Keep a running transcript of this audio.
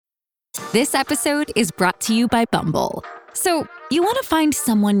This episode is brought to you by Bumble. So, you want to find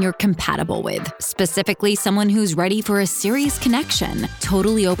someone you're compatible with, specifically someone who's ready for a serious connection,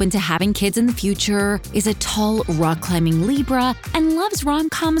 totally open to having kids in the future, is a tall, rock-climbing Libra, and loves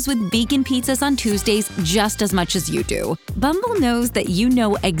rom-coms with vegan pizzas on Tuesdays just as much as you do. Bumble knows that you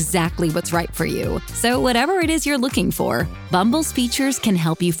know exactly what's right for you. So whatever it is you're looking for, Bumble's features can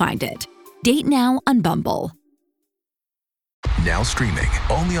help you find it. Date now on Bumble. Now streaming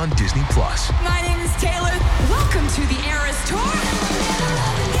only on Disney+. My name is Taylor. Welcome to the Eras Tour.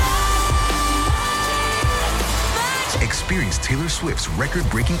 Experience Taylor Swift's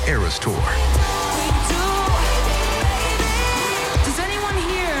record-breaking Eras Tour. Does anyone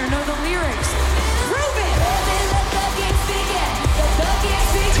here know the lyrics? Prove it!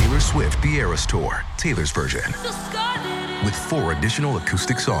 Taylor Swift The Eras Tour, Taylor's version, with 4 additional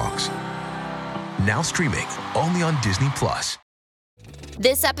acoustic songs. Now streaming only on Disney+.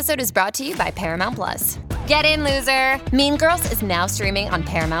 This episode is brought to you by Paramount Plus. Get in, loser! Mean Girls is now streaming on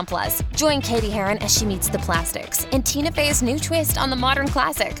Paramount Plus. Join Katie Heron as she meets the plastics in Tina Fey's new twist on the modern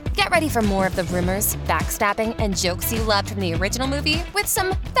classic. Get ready for more of the rumors, backstabbing, and jokes you loved from the original movie with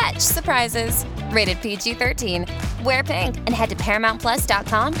some fetch surprises. Rated PG-13. Wear pink and head to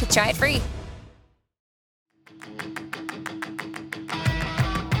ParamountPlus.com to try it free.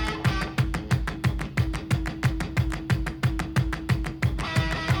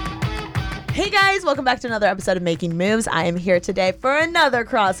 Hey guys, welcome back to another episode of Making Moves. I am here today for another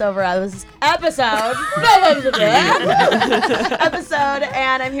crossover episode,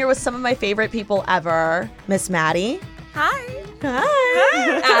 and I'm here with some of my favorite people ever. Miss Mady. Hi.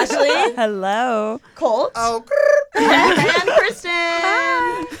 Hi. Ashley. Hello. Colt. Oh. And Christen.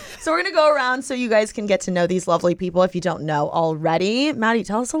 Hi. So we're going to go around so you guys can get to know these lovely people if you don't know already. Mady,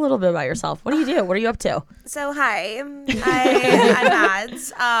 tell us a little bit about yourself. What do you do? What are you up to? So, hi. I'm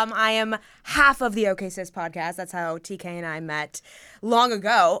Mads. I am half of the OK Sis podcast. That's how TK and I met long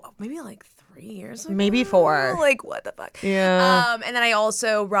ago. Maybe like 3 years ago. Maybe 4. Like, what the fuck? Yeah. And then I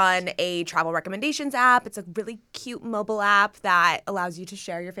also run a travel recommendations app. It's a really cute mobile app that allows you to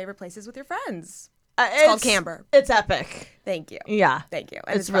share your favorite places with your friends. It's called Camber. It's epic. Thank you. Yeah. Thank you.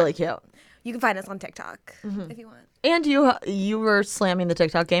 And It's really cute. You can find us on TikTok if you want. And you were slamming the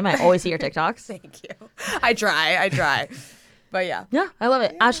TikTok game. I always see your TikToks. Thank you. I try. But yeah. Yeah, I love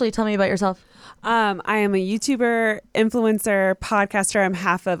it. Yeah. Ashley, tell me about yourself. I am a YouTuber, influencer, podcaster. I'm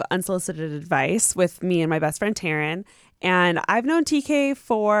half of Unsolicited Advice with me and my best friend Taryn. And I've known TK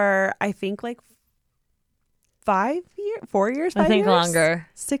for, I think, like 4 years, 5 I think years? longer.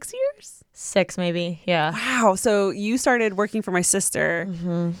 6 years? 6 maybe, yeah. Wow. So you started working for my sister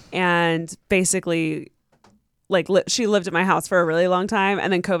and basically she lived at my house for a really long time,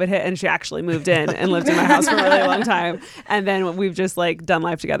 and then COVID hit and she actually moved in and lived in my house for a really long time. And then we've just done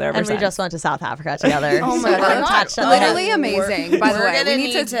life together ever since. And we just went to South Africa together. Oh my God. Literally amazing. By the way, we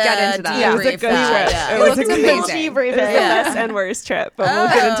need to get into that. It was a good trip. Yeah. It was looks amazing. amazing. It was the best and worst trip, but we'll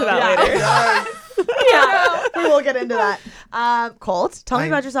get into that later. Yeah, we will get into that. Colt, tell me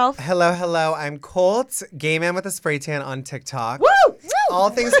about yourself. Hello. I'm Colt, gay man with a spray tan on TikTok. Woo! All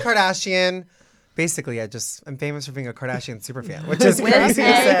things Kardashian. Basically, I'm famous for being a Kardashian superfan, which is crazy to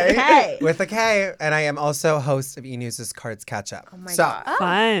say. K. With a K. And I am also host of E!News' Cards Catch Up. Oh my God.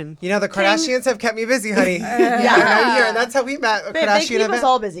 Fun. You know, the Kardashians have kept me busy, honey. I'm here. That's how we met. A They Kardashian keep event. us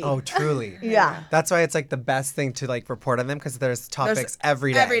all busy. Oh, truly. Yeah. That's why it's the best thing to report on them, because there's topics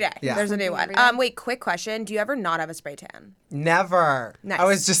every day. Every day. Yeah. There's a new one. Wait, quick question. Do you ever not have a spray tan? Never. Nice. I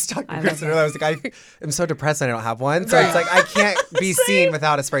was just talking to Christen earlier. I was like, I am so depressed and I don't have one. So it's I can't be seen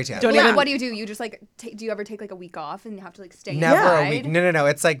without a spray tan. What do you do? You just do you ever take a week off and have to stay Never inside? a week. No.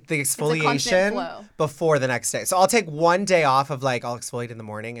 It's the constant exfoliation flow. before the next day. So I'll take one day off of I'll exfoliate in the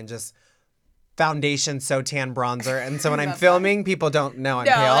morning and just foundation, so tan, bronzer. And so when I'm filming, people don't know I'm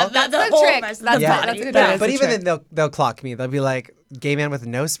pale. That's the trick. That's That's yeah. funny. good But even then they'll clock me. They'll be like, gay man with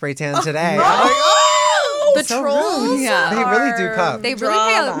no spray tan today. I'm like, The so trolls. rude. Yeah. They really do come. They really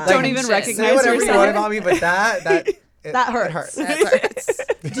pay Drama. Don't even recognize Say whatever you yourself. want about me, but that That hurts. It hurts.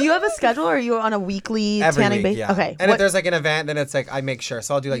 Do you have a schedule, or are you on a weekly Every tanning week, basis? yeah. Okay. And if there's an event, then it's I make sure.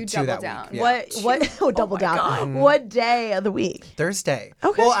 So I'll do You 2 that double down. week. Yeah. what double down. What day of the week? Thursday.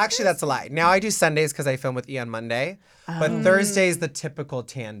 Okay. Well, actually, that's a lie. Now I do Sundays because I film with E! On Monday. But Thursday is the typical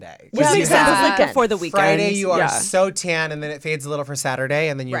tan day. Yeah, You makes have- sense. It's like Before the weekend. Friday, you are Yeah. so tan, and then it fades a little for Saturday,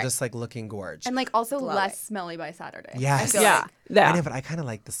 and then you're Right. just looking gorge. And also less smelly by Saturday. Yes. Yeah. I know, but I kind of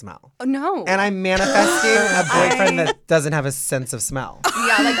like the smell. Oh, no. And I'm manifesting a boyfriend that doesn't have a sense of smell.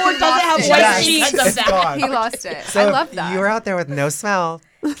 Yeah, Or doesn't have it. white Yes, sheets. it's gone. He lost it. So I love if that. you're out there with no smell,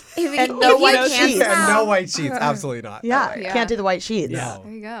 And no white sheets. And no white sheets. Absolutely not. Yeah, yeah. can't do the white sheets. No.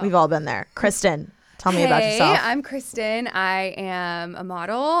 There you go. We've all been there. Kristen, tell me about yourself. I'm Christen. I am a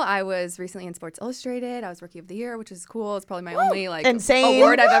model. I was recently in Sports Illustrated. I was Rookie of the Year, which is cool. It's probably my only insane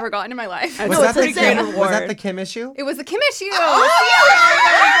award I've ever gotten in my life. Was No, that it's the insane. Kim? Was that the Kim issue? It was the Kim issue.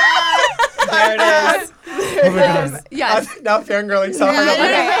 There it is. Oh my God. Yes. Now fangirling so hard.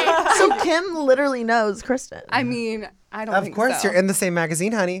 Okay. So Kim literally knows Kristen. I mean, I don't Of think course, so. you're in the same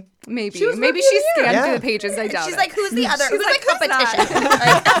magazine, honey. Maybe. She was Maybe Rookie she of the Year. scanned Yeah. through the pages. I doubt She's it. like, who's the other? Who's like "Who's not?"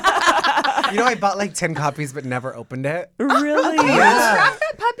 competition? You know, I bought like 10 copies but never opened it. Really? Yeah. Crack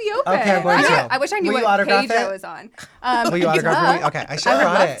that puppy open. Okay, I'm going to. I wish I knew Will you what autograph page I it? was on. Will you autograph for me? Okay, I should I would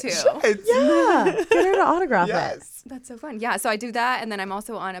have love it. to. Should. Yeah, get her to autograph it. Yes. That's so fun. Yeah, so I do that, and then I'm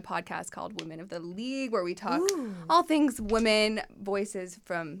also on a podcast called Women of the League, where we talk all things women, voices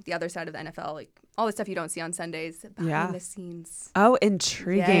from the other side of the NFL, like all the stuff you don't see on Sundays, behind the scenes. Oh,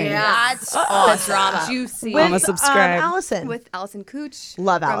 intriguing. That's awesome. Juicy. I'm a subscribe. Allison. With Allison Cooch.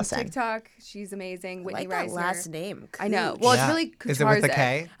 Love from Allison. TikTok. She's amazing. Whitney like that Reisner. last name. I know. Well, Yeah. it's really Kucharze. Is it with a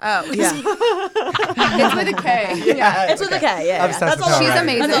K? Oh, Yeah. It's with a K. Yeah. It's with a K. Yeah, Obsessed that's with all. her She's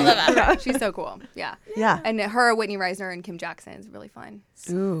already. amazing. She's so cool. Yeah. Yeah. And her, Whitney Reisner, and Kim Jackson is really fun.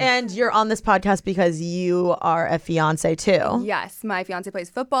 And you're on this podcast because you are a fiance too. Yes, my fiance plays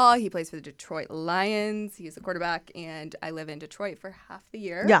football. He plays for the Detroit Lions. He's a quarterback, and I live in Detroit for half the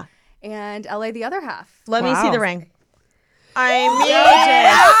year. Yeah. And LA the other half. Let me see Wow. the ring.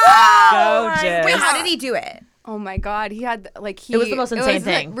 Gorgeous. wait, how did he do it? Oh my God, he had It was the most insane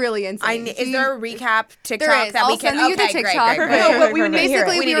thing. Really insane. Is there a recap TikTok There is. that I'll we can? send you the Okay, TikTok. great. No, but we need to hear it.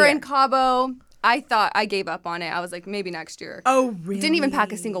 Basically, We need we to were hear in it. Cabo. I thought I gave up on it. I was like, maybe next year. Oh, really? Didn't even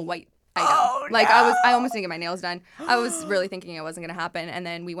pack a single white item. I almost didn't get my nails done. I was really thinking it wasn't gonna happen. And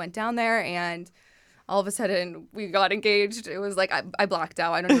then we went down there, and all of a sudden we got engaged. It was like I blacked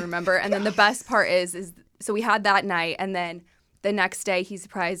out. I don't even remember. And then the best part is so we had that night, and then the next day he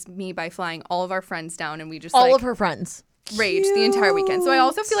surprised me by flying all of our friends down, and we just All of her friends. raged the entire weekend. So I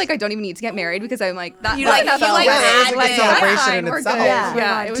also feel like I don't even need to get married because I'm like that. You like- that you felt like good. that. It's Like, a celebration fine, in we're itself. good. Yeah.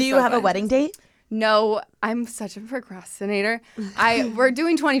 Yeah. It was Do you so have a fun. wedding date? No, I'm such a procrastinator. We're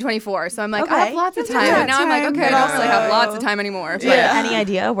doing 2024, so I'm like, I Okay. have lots of Yeah, time. And now I'm like, time. okay, I don't really have lots of time anymore. Do you But have any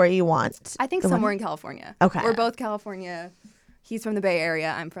idea where you want? I think the somewhere wedding? in California. Okay. We're both California. He's from the Bay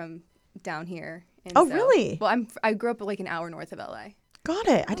Area. I'm from down here. And Oh, really? Well, I grew up like an hour north of LA. Got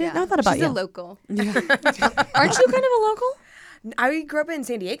it. I didn't Yeah. know that about She's you. a local. Aren't you kind of a local? I grew up in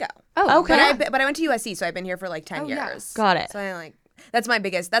San Diego. Oh, Okay. But I went to USC, so I've been here for like 10 yeah. years. Got it. So I like that's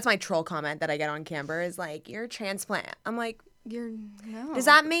my troll comment that I get on Camber is like, you're a transplant. I'm like, No. does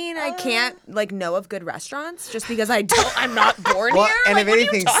that mean I can't like know of good restaurants just because I'm not born Well, here? and Like, if what are you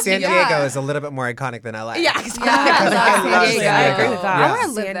anything, talking San about? Diego is a little bit more iconic than LA. Yeah, exactly. Yeah, I love San Diego. San I agree with that. I Yeah. want to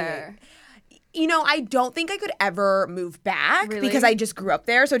live San there. You know, I don't think I could ever move back Really? because I just grew up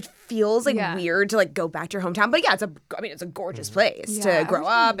there, so it feels like Yeah. weird to like go back to your hometown. But yeah, it's a gorgeous place Yeah, to grow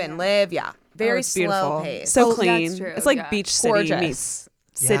up and live. Yeah, very It's slow beautiful. pace. So Oh, clean. that's true, It's like yeah. beach city Gorgeous. meets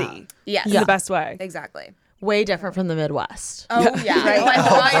city. Yes. In the best way. Exactly. Way different from the Midwest. Oh yeah. Oh, I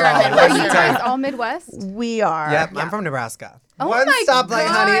thought you were a Are you Midwesterner. guys all Midwest? We are. Yep, I'm from Nebraska. Oh One my stoplight,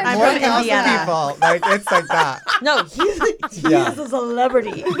 honey. God. I'm More from thousand Indiana. people. Like it's like that. No, he's a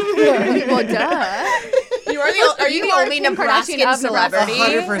celebrity. Well, duh. Are you the only Kim Kardashian Nebraskan of celebrity?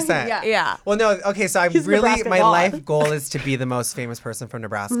 100%. Yeah. Yeah. Well, no. Okay, so I'm He's really Nebraska my God. life goal is to be the most famous person from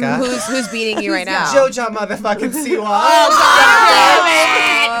Nebraska. Who's beating you right now? JoJo motherfucking Siwa.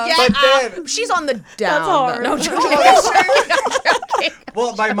 Get But up. She's on the down. hard. No,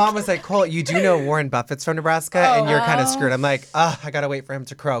 Well, my mom was like, Colt, you do know Warren Buffett's from Nebraska, and you're kind of screwed. I'm like, I gotta wait for him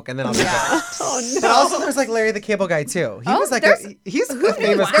to croak, and then I'll be back. But also, there's like Larry the Cable Guy too. He was like, he's a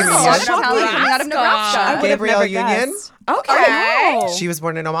famous There's a lot of comedian. talent coming out of Nebraska. would have Gabrielle never Union. guessed. Okay. She was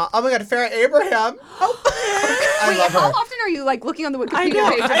born in Omaha. Oh my God, Farrah Abraham. I love How her. often are you like looking on the Wikipedia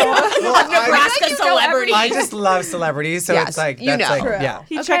page? Well, Nebraska celebrity. I just love celebrities, so Yes, it's like you that's know. like True. yeah.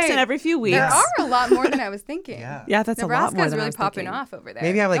 He checks in Okay. every few weeks. There are a lot more than I was thinking. Yeah, that's a lot more Nebraska's than I really was popping thinking. off over there.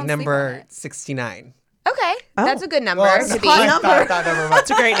 Maybe I'm like Don't sleep on number it. 69. Okay. That's a good number Well, to be. I thought that number.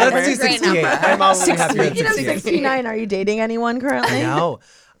 That's a great number. Let's do Great 68. number. My mom will be happy with Speaking of 68. 69, are you dating anyone currently?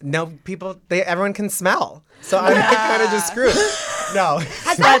 No, people. Everyone can smell, so I'm kind of just screwed. No,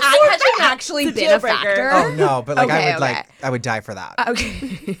 Has that actually been a factor? oh no, but like Okay, I would die for that.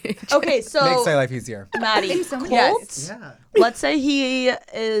 Okay. Okay, so Makes my life easier. Maddie, so much. Colt, Yeah. let's say he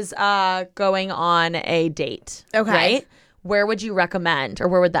is going on a date. Okay. Right? Where would you recommend, or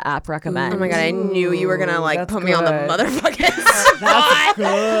where would the app recommend? Oh my God, I knew you were going to like that's put me on the good. motherfucking spot.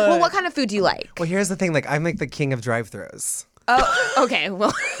 Well, what kind of food do you like? Well, here's the thing. Like I'm like the king of drive-throughs. Oh, okay.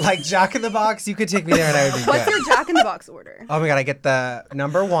 Well, Like Jack in the Box, you could take me there and I would be What's good. your Jack in the Box order? Oh my God, I get the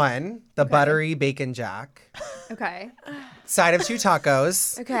number 1, the buttery bacon jack. Okay. Side of 2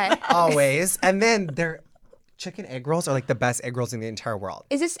 tacos. okay. Always. And then their chicken egg rolls are like the best egg rolls in the entire world.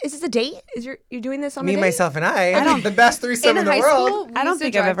 Is this a date? You're doing this on Me, a date? myself, and I the best threesome in the high world. school, we I don't used to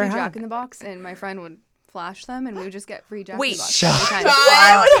think I've drive ever through had. Jack in the Box, and my friend would flash them, and we would just get free Jack in Wait, the Box. shut every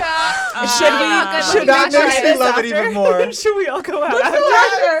time. That makes me love it even more. Should we all go out?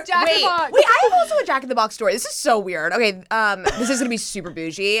 Jack in the Box. Wait, I have also a Jack in the Box story. This is so weird. Okay, this is gonna be super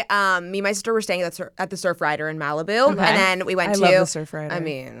bougie. Me and my sister were staying at the Surf Rider in Malibu, and then we went I to. love the Surf Rider. I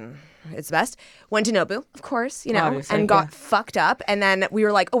mean, it's the best. Went to Nobu, of course, Obviously, and got fucked up. And then we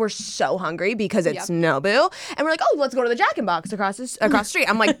were like, oh, we're so hungry because it's Nobu, and we're like, oh, let's go to the Jack in Box across the street.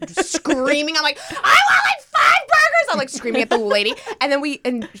 I'm like screaming. I'm like, I want like 5 burgers. I'm like screaming at the lady, and then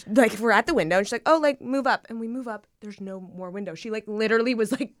we're at the window, and she's like, oh, like move up, and we move up. There's no more window. She like literally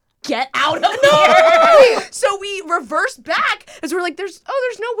was like, get out of here. So we reversed back as we're like, there's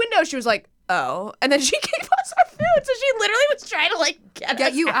no window. She was like, oh, and then she gave us our food. So she literally was trying to like get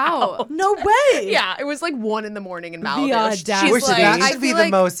Get us you out. No way. Yeah, it was like 1 in the morning in Malibu. audacity. Which She's like, that I should be feel the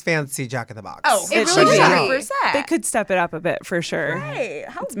like, most fancy Jack in the Box. Oh, It really really is. is. 100%. They could step it up a bit for sure. Hey,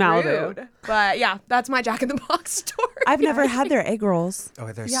 how It's Malibu. rude. But yeah, that's my Jack in the Box story. I've never had their egg rolls.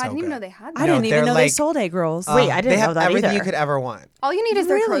 Oh, they're Yeah, so I didn't even good. know they had I that. didn't even they're know they like- sold egg rolls. Wait, I didn't they have know that everything either. you could ever want. All you need is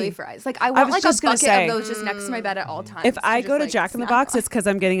their Really? curly fries. Like I want was like a just gonna bucket say. of those just next to my bed at all times. If I to go just, to like, Jack in the snack Box, on. it's because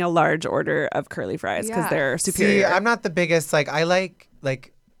I'm getting a large order of curly fries because Yeah. they're See, superior. I'm not the biggest, like, I like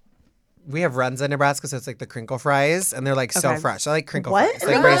we have Runza, Nebraska, so it's like the crinkle fries, and they're like so Okay. fresh. I like crinkle What?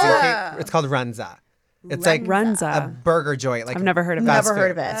 fries. Like raisin cake. It's called Runza. It's like Runza. a burger joint. Like I've never heard of fast Never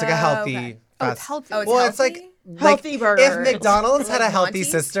heard food. of it. It's like a healthy. Oh, it's fast- healthy. Oh, it's Well, it's healthy? like Healthy burger. If McDonald's had a Like healthy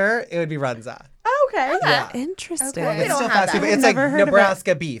Monty's? sister, it would be Runza. Okay. Yeah. Interesting. Okay. It's don't still have fast food, that. but it's Never like heard of it.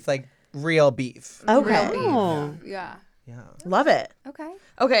 Nebraska beef, like real beef. Okay. Oh. Yeah. Yeah. Love it. Okay.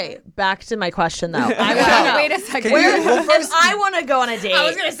 Okay, back to my question though. I Yeah. wanna, Wait a second. if I want to go on a date, I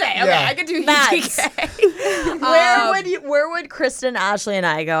was gonna say, okay, Yeah. I could do Mads. UTK. where would Kristen, Ashley, and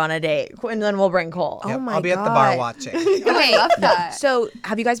I go on a date? And then we'll bring Cole. Yep, my I'll be at the bar God. watching. I love that. So,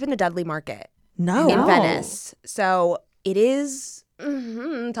 have you guys been to Dudley Market No. in Venice? So it is.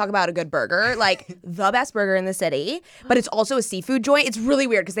 Talk about a good burger, like the best burger in the city, but it's also a seafood joint. It's really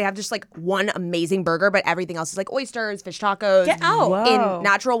weird because they have just like one amazing burger, but everything else is like oysters, fish tacos, Get out. Whoa. in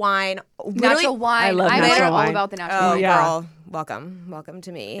natural wine. Natural wine. I love I'm natural all wine. about the natural Oh, wine. Yeah. girl, welcome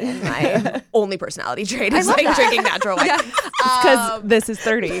to me. And my only personality trait is love like that. drinking natural wine. Because this is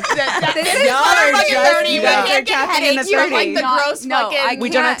 30. This is Y'all are motherfucking just- 30. you We guys can't are get tapping in the headaches. You're like 30. the Not- gross no, fucking. I We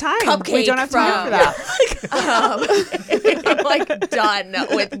don't have time. We don't have time for that. I'm like done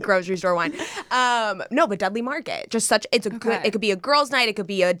with grocery store wine. No, but Dudley Market, just such. It's a good. Okay. It could be a girls' night. It could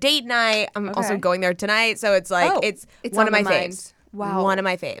be a date night. I'm also Okay. going there tonight, so it's like it's one of on my the mind. faves. Wow. One of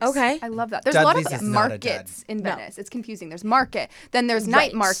my faves. Okay. I love that. There's Dudley's a lot is of not a markets in Venice. It's confusing. There's market, then there's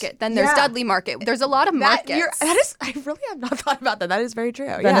night Right. market, then there's Yeah. Dudley Market. There's a lot of markets. That is. I really have not thought about that. That is very true.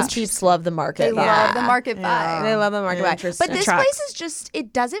 Venice peeps love the market. They vibe. love the market vibe. They love the market vibe. Interesting. But this Tracks. place is just,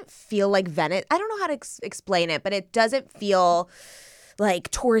 it doesn't feel like Venice. I don't know how to explain it, but it doesn't feel like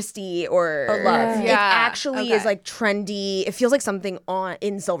touristy or love. It Yeah. actually is Okay. like trendy. It feels like something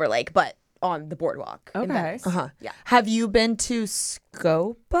in Silver Lake, but on the boardwalk. in Okay. Venice. Yeah. Have you been to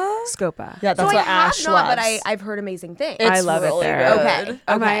Scopa? Scopa. Yeah, that's So what I have Ash not, but loves. I've heard amazing things. It's I love really it there. good.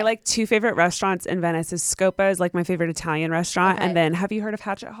 Okay. My like 2 favorite restaurants in Venice is Scopa is like my favorite Italian restaurant, and then have you heard of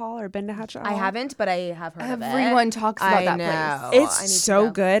Hatchet Hall or been to Hatchet Hall? I haven't, but I have heard of it. Everyone talks about I that know. place. I It's need to so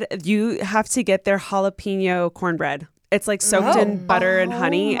go. good. You have to get their jalapeno cornbread. It's like soaked in butter and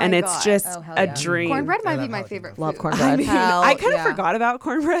honey, my and it's God. just Oh, hell a yeah. dream. Cornbread might be my favorite Love food. cornbread. I mean, Hell I kind of yeah. forgot about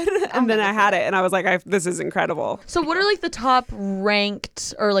cornbread, and then I had it, and I was like, "This is incredible." So what are like the top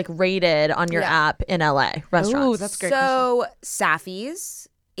ranked or like rated on your Yeah. app in LA restaurants? Ooh, that's great. So Safi's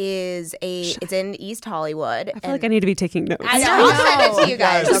is it's in East Hollywood. I feel like I need to be taking notes. I know. I'll send it to you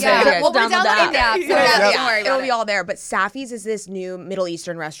guys. Yes. Okay, Yeah. good. Well, we're Download the downloading the app. app. So Yeah, don't worry about it'll it. be all there. But Safi's is this new Middle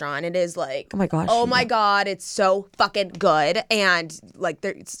Eastern restaurant. It is like, Oh my gosh. oh my god, it's so fucking good, and like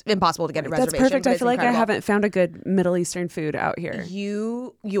it's impossible to get a That's reservation. perfect. but I it's feel like I incredible. haven't found a good Middle Eastern food out here.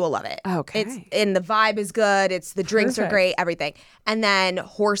 You will love it. Okay. It's and the vibe is good. It's the drinks are Perfect. great, everything. And then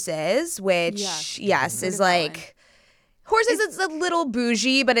Horses, which Yes. yes is like Horses, it's a little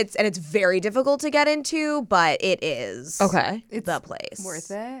bougie, but it's very difficult to get into, but it is the place.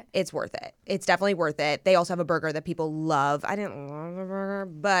 Worth it? It's worth it. It's definitely worth it. They also have a burger that people love. I didn't love the burger,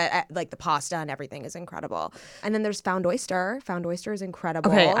 but like the pasta and everything is incredible. And then there's Found Oyster. Found Oyster is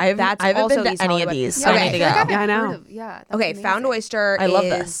incredible. Okay, I haven't been to any of these, so I need to go. Yeah, I know. Yeah. Okay, Found Oyster I love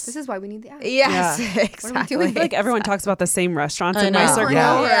is... This is why we need the app. Yes, Yeah. exactly. I feel like everyone talks about the same restaurants I in my know. circle.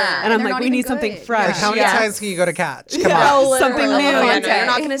 Yeah. And I'm they're like, not we even need something good. fresh. Like, how many times can you go to Catch? Come Yeah. on. Something new. Yeah, Okay. you're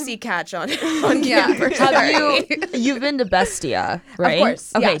not going to see Catch on Yeah. campus. You've been to Bestia, right? Of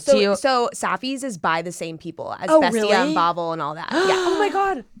course. Okay, yeah. So Safi's is by the same people as Oh, Bestia really? and Bavel and all that. Yeah. Oh my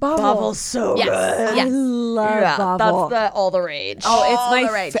God. Bavel's so Yes. good. Yes. I love Bavel. That's all the rage. Oh, it's All my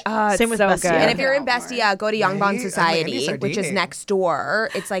the rage. Same with so Bestia. good. And if you're in Yeah. Bestia, go to Yongbon Right? I'm like, Society, I'm which is sardine. next door.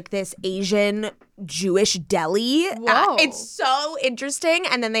 It's like this Asian Jewish deli. Whoa. It's so interesting.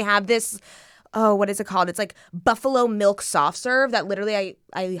 And then they have this. Oh, what is it called? It's like buffalo milk soft serve that literally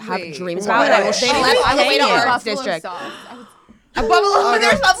I have Wait, dreams what? about. And I will They show you let on the way to hang it. Arts Buffalo District. sauce. A buffalo.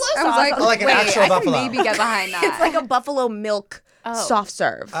 There's buffalo I was sauce. like, Oh, like an wait, actual I buffalo. can maybe get behind that. It's like a buffalo milk soft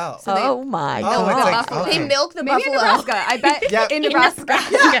serve. Oh. Oh my Oh, it's god. like, buffalo. They okay. milk the Maybe in buffalo. Nebraska. I bet Yep. in Nebraska.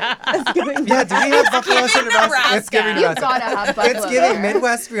 Yeah, do we have buffaloes in Nebraska? It's giving You've Nebraska. gotta have buffalo. It's giving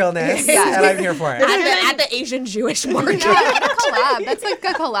Midwest realness, Yeah. and I'm here for it. At the Asian Jewish market. Yeah, what a collab. That's like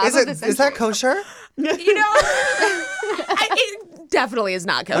a collab Is of it? the Is century. that kosher? You know, it definitely is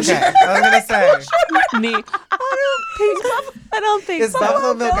not kosher. Okay, I was gonna say, Me. I don't think is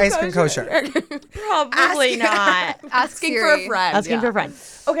buffalo milk ice cream kosher? Probably not. Asking for Siri. a friend. Asking for a friend.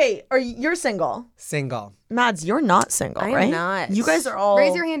 Okay, you're single. Single. Mads, you're not single, I am right? not. You guys are all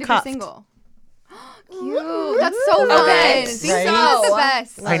Raise your hand cuffed. if you're single. Cute. That's so fun. Okay. These Right? are the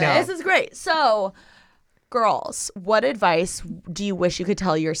best. I know. This is great. So, girls, what advice do you wish you could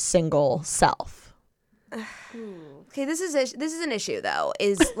tell your single self? Okay, this is an issue though.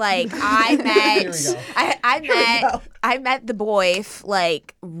 Is like I met the boy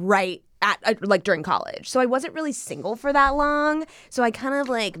like right at like during college, so I wasn't really single for that long. So I kind of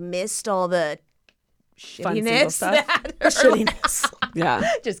like missed all the Fun single shittiness. stuff. Shittiness. Yeah.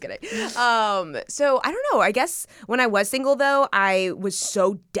 Just kidding. So I don't know. I guess when I was single though, I was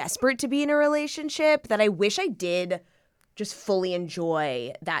so desperate to be in a relationship that I wish I did just fully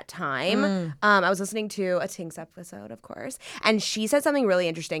enjoy that time. I was listening to a Tinks episode, of course, and she said something really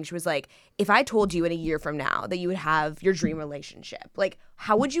interesting. She was like, if I told you in a year from now that you would have your dream relationship, like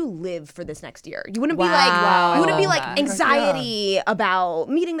how would you live for this next year? You wouldn't be like, you wouldn't be like anxiety about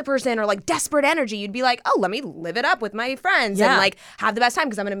meeting the person or like desperate energy. You'd be like, oh, let me live it up with my friends and like have the best time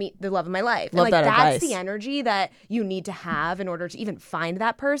because I'm going to meet the love of my life. Love and like that that's advice. the energy that you need to have in order to even find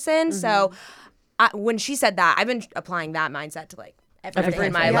that person. So when she said that, I've been applying that mindset to like everything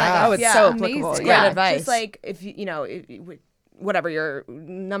in my Yeah. life. Oh, it's so applicable. Amazing. Yeah. Great advice. Just like if you know, whatever your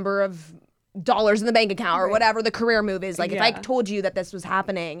number of dollars in the bank account or whatever the career move is, like if I Yeah. told you that this was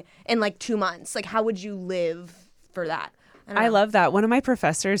happening in like 2 months, like how would you live for that? don't I know. love that. One of my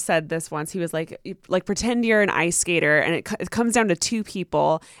professors said this once. He was like pretend you're an ice skater and it comes down to two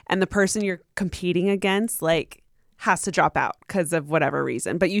people and the person you're competing against like has to drop out because of whatever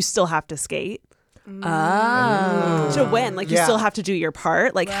reason, but you still have to skate. To win, like you Yeah. still have to do your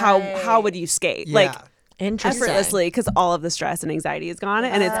part. Like how would you skate? Yeah. Like Interesting. effortlessly because all of the stress and anxiety is gone.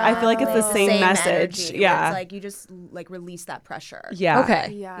 And it's I feel like it's the same message. energy, where Yeah. it's like you just like release that pressure. Yeah.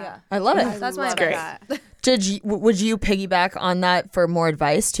 Okay. Yeah. I love it. That's my Love advice. that. Would you piggyback on that for more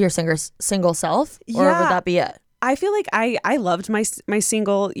advice to your single self, or Yeah. would that be it? I feel like I loved my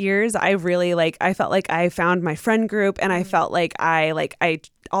single years. I really I felt like I found my friend group and I felt like I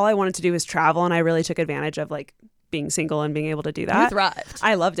all I wanted to do was travel and I really took advantage of like being single and being able to do that. You thrived.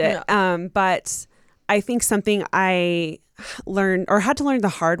 I loved it. But I think something I learned or had to learn the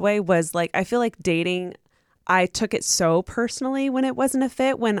hard way was like I feel like dating I took it so personally when it wasn't a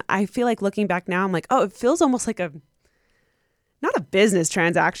fit, when I feel like looking back now I'm like, oh, it feels almost like not a business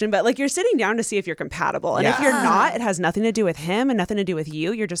transaction, but like you're sitting down to see if you're compatible. And if you're not, it has nothing to do with him and nothing to do with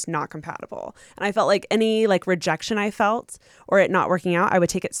you. You're just not compatible. And I felt like any like rejection I felt or it not working out, I would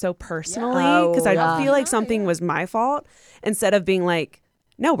take it so personally because I feel like something was my fault instead of being like,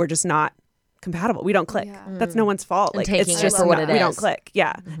 no, we're just not compatible. We don't click. Yeah. That's no one's fault. And Like taking it's it just for what not- it we don't is. click.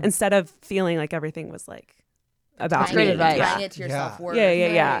 Yeah. Instead of feeling like everything was like about Great me. advice. Yeah. Tying it to your Yeah. self-worth. Yeah.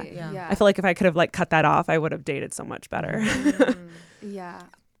 Yeah. I feel like if I could have like cut that off, I would have dated so much better. Yeah.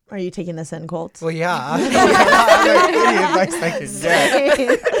 Are you taking this in, Colt? Well, yeah. I'm like, any advice I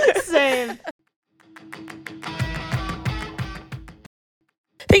can get. Same.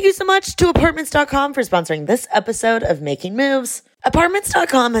 Thank you so much to Apartments.com for sponsoring this episode of Making Moves.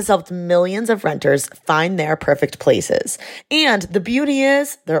 Apartments.com has helped millions of renters find their perfect places. And the beauty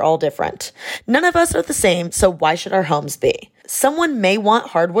is, they're all different. None of us are the same, so why should our homes be? Someone may want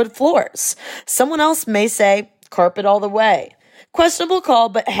hardwood floors. Someone else may say, carpet all the way. Questionable call,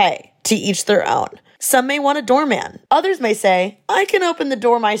 but hey, to each their own. Some may want a doorman. Others may say, I can open the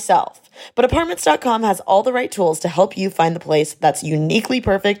door myself. But Apartments.com has all the right tools to help you find the place that's uniquely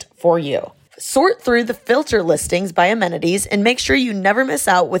perfect for you. Sort through the filter listings by amenities and make sure you never miss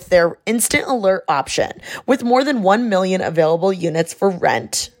out with their instant alert option. With more than 1 million available units for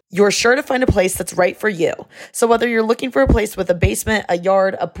rent, you're sure to find a place that's right for you. So whether you're looking for a place with a basement, a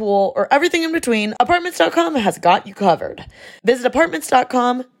yard, a pool, or everything in between, Apartments.com has got you covered. Visit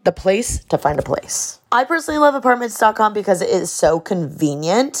Apartments.com, the place to find a place. I personally love Apartments.com because it is so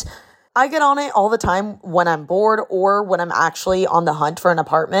convenient. I get on it all the time when I'm bored or when I'm actually on the hunt for an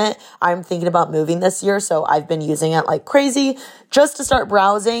apartment. I'm thinking about moving this year, so I've been using it like crazy just to start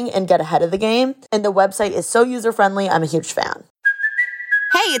browsing and get ahead of the game. And the website is so user-friendly. I'm a huge fan.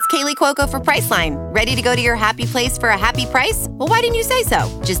 Hey, it's Kaylee Cuoco for Priceline. Ready to go to your happy place for a happy price? Well, why didn't you say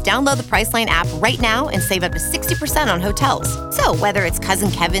so? Just download the Priceline app right now and save up to 60% on hotels. So whether it's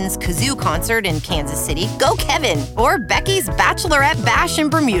Cousin Kevin's Kazoo Concert in Kansas City, go Kevin, or Becky's Bachelorette Bash in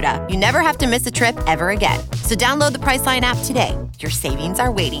Bermuda, you never have to miss a trip ever again. So download the Priceline app today. Your savings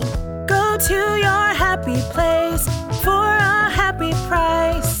are waiting. Go to your happy place for a happy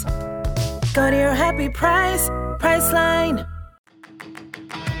price. Go to your happy price, Priceline.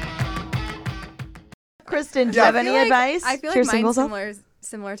 Kristen, do you have any advice? I feel to your like single mine's self?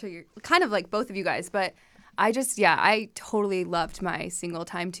 similar to your, kind of like both of you guys, but I totally loved my single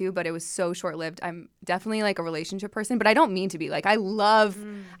time too, but it was so short-lived. I'm definitely like a relationship person, but I don't mean to be. Like I loved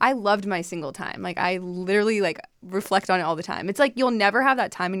my single time. Like I literally like reflect on it all the time. It's like you'll never have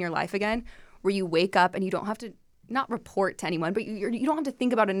that time in your life again where you wake up and you don't have to not report to anyone, but you don't have to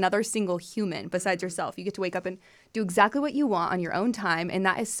think about another single human besides yourself. You get to wake up and do exactly what you want on your own time, and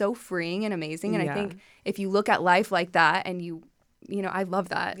that is so freeing and amazing. And I think if you look at life like that, and you know, I love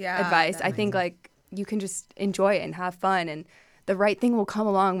that advice. I think like you can just enjoy it and have fun, and the right thing will come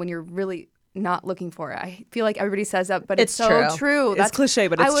along when you're really not looking for it. I feel like everybody says that, but it's so true. It's cliche,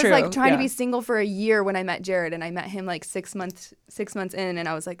 but it's true. I was like trying to be single for a year when I met Jared, and I met him like 6 months in, and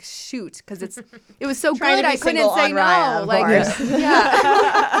I was like, shoot, because it was so good. I couldn't say no. Like, well,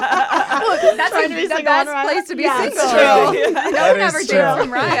 that's the best place to be single. True. No one ever dates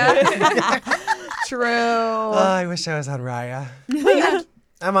from Raya. True. Oh, I wish I was on Raya.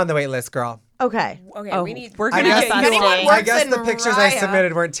 I'm on the wait list, girl. Okay. We're gonna get you on. I guess the pictures I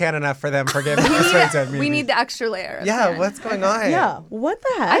submitted weren't tan enough for them for giving us rates on me. We need the extra layer. Yeah, what's going on? Yeah, what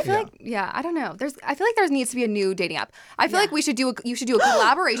the heck? I feel like, I don't know. I feel like there needs to be a new dating app. I feel like you should do a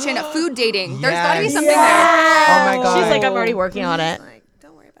collaboration of food dating. There's got to be something there. Oh my god. She's like, I'm already working on it.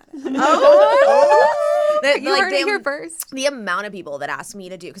 Don't worry about it. You heard it here first. The amount of people that ask me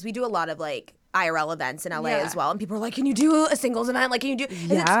to do, because we do a lot of like IRL events in LA as well, and people are like, can you do a singles event? Like, can you do?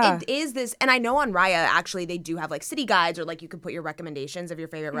 It is this, and I know on Raya actually they do have like city guides, or like you can put your recommendations of your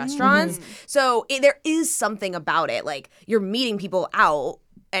favorite restaurants. So there is something about it, like you're meeting people out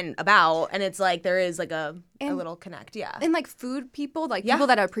and about, and it's like there is like a little connect, and like food people, like people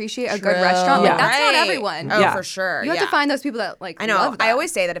that appreciate a good restaurant, like that's not everyone. Oh, for sure. You have to find those people that like. I know. Love that. I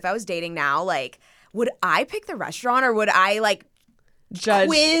always say that if I was dating now, like, would I pick the restaurant or would I like judge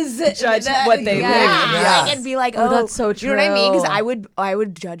what they live? Like, and be like, oh, that's so true. You know what I mean? Because I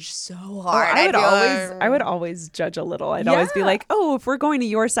would judge so hard. I would always judge a little. I'd always be like, oh, if we're going to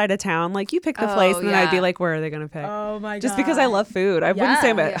your side of town, like you pick the place, and then I'd be like, where are they gonna pick? Oh my god! Just because I love food, I wouldn't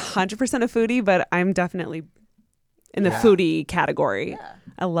say I'm 100% a foodie, but I'm definitely in the foodie category.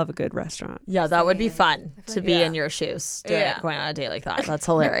 I love a good restaurant. Yeah, that would be fun to be in your shoes going on a date like that. That's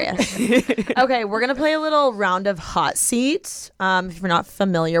hilarious. Okay, we're going to play a little round of hot seat. If you're not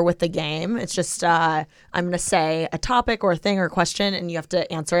familiar with the game, it's just I'm going to say a topic or a thing or a question, and you have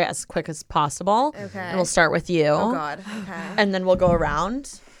to answer it as quick as possible. Okay. And we'll start with you. Oh, God. Okay. And then we'll go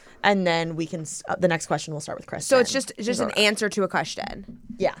around, and then we can the next question we'll start with Christen. So it's just an answer to a question.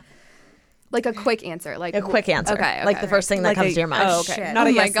 Yeah. Like a quick answer, like a quick answer. Okay, like the first thing that comes to your mind. Oh, okay. Not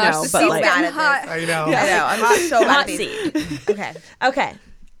a yes, no, but like bad at this. I know. I know. I'm not so hot bad at seat. Okay. Okay.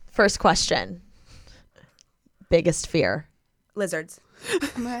 First question. Biggest fear. Lizards.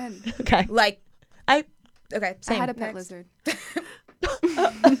 Come on. Okay. Like I had a pet lizard.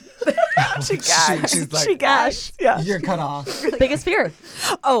 She gashed. Yeah. You're cut off. Biggest fear.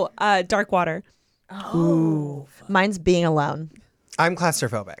 Oh, dark water. Oh. Mine's being alone. I'm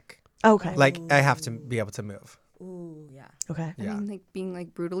claustrophobic. Okay. Like I have to be able to move. Ooh, yeah. Okay. I mean, like being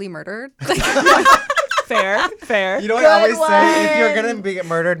like brutally murdered. Fair. You know what I always say? If you're going to get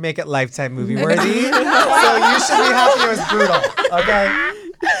murdered, make it Lifetime movie worthy. So you should be happy it was brutal, okay?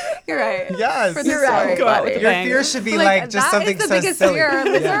 You're right. Yes. You're right. Go out with a Your bang. fear should be like just something that is so the biggest silly. fear.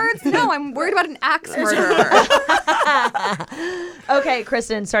 Lizards? No, I'm worried about an axe murderer. Okay,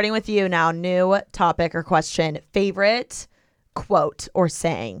 Christen, starting with you now. New topic or question. Favorite quote or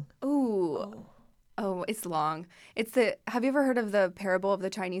saying? Ooh. Oh, it's long. Have you ever heard of the parable of the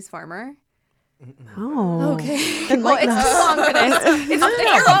Chinese farmer? Oh. Okay. Well, it's too long for this. It's a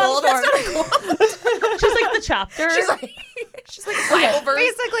parable. She's like the chapter. She's like Bible verse.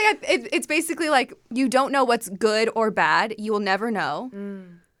 Basically, it's basically like you don't know what's good or bad. You will never know.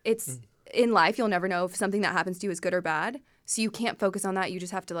 It's in life, you'll never know if something that happens to you is good or bad. So you can't focus on that. You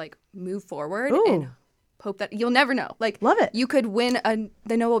just have to like move forward and hope that you'll never know. Like, love it. You could win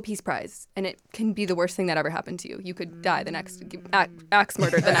the Nobel Peace Prize, and it can be the worst thing that ever happened to you. You could die the next axe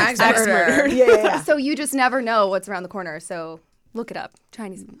murdered the next murder. Yeah. So you just never know what's around the corner. So look it up.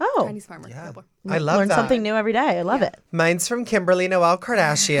 Chinese farmer. Yeah. parable. I love Learn that. something new every day. I love it. Mine's from Kimberly Noel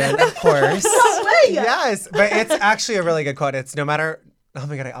Kardashian, of course. No way. Yes, but it's actually a really good quote. It's no matter. Oh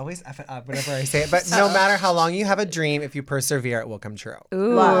my God, I always F it up whenever I say it. But no matter how long you have a dream, if you persevere, it will come true.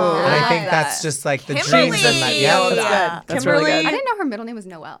 Ooh. Wow. And I think that's just like the Kimberly. dreams in life. Yeah, That's good. That's Kimberly. really good. I didn't know her middle name was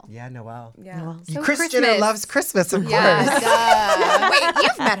Noelle. Yeah, Noel. Yeah. So Kris Christmas. Jenner loves Christmas, of Yeah. course. Wait,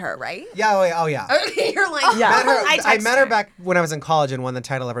 you've met her, right? Yeah, oh yeah. You're like, Yeah. I met her back when I was in college and won the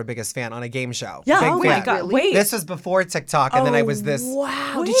title of her biggest fan on a game show. Yeah. Big Oh fan. my God. Wait. This was before TikTok, and then I was this.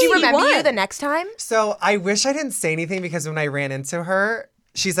 wow. Did she remember you the next time? So I wish I didn't say anything because when I ran into her,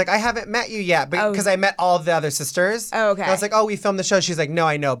 she's like, I haven't met you yet, because I met all the other sisters. Oh, okay. And I was like, oh, we filmed the show. She's like, no,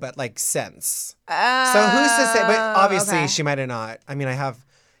 I know, but like since. So who's to say? But obviously, okay. she might have not. I mean, I have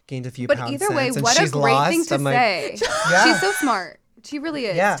gained a few But pounds either way, since, and what a she's great lost. thing to I'm like, say. Yeah. She's so smart. She really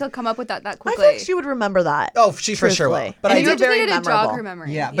is. Yeah. To come up with that I quickly. feel like she would remember that. Oh, she for sure will. Truthfully. But And I you're you do. just very needed to memorable. jog her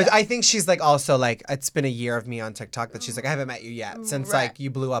memory. Yeah, but I think she's like also like it's been a year of me on TikTok that she's like I haven't met you yet since like you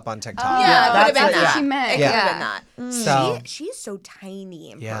blew up on TikTok. Yeah, it could have been that's what that. she meant. It Yeah. could have been that. So She's so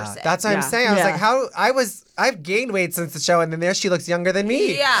tiny in yeah, person. that's what I'm Yeah. saying. I was Yeah. like, I've gained weight since the show, and then there she looks younger than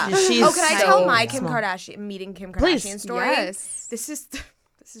me. Yeah. She's can I so tell my small. meeting Kim Please. Kardashian story? Yes. This is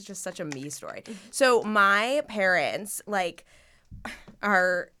just such a me story. So my parents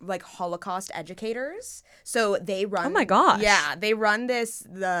are like Holocaust educators. So they run. Oh my gosh. Yeah, they run the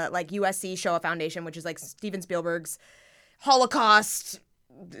USC Shoah Foundation, which is like Steven Spielberg's Holocaust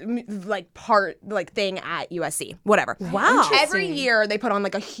thing at USC. Whatever. Wow. Every year they put on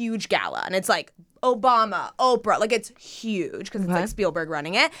like a huge gala, and it's like Obama, Oprah, like it's huge because it's like Spielberg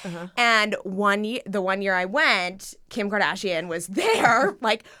running it. And the one year I went, Kim Kardashian was there,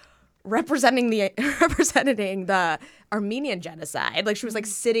 like representing the Armenian genocide. Like she was like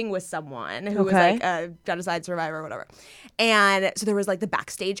sitting with someone who was like a genocide survivor or whatever. And so there was like the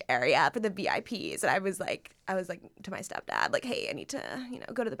backstage area for the VIPs, and I was like to my stepdad, like, hey, I need to,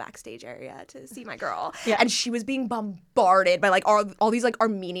 go to the backstage area to see my girl. Yeah. And she was being bombarded by like all these like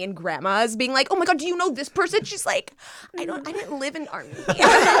Armenian grandmas being like, oh my God, do you know this person? She's like, I didn't live in Armenia.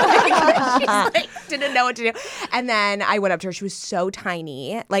 She's like, didn't know what to do. And then I went up to her. She was so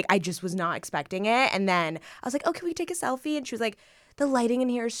tiny. Like I just was not expecting it. And then I was like, oh, can we take a selfie? And she was like, the lighting in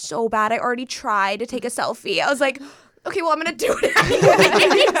here is so bad. I already tried to take a selfie. I was like, okay, well, I'm going to do it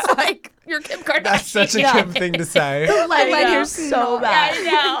anyway. It's like, you're Kim Kardashian. That's such a Kim thing to say. The lighting here is so bad. I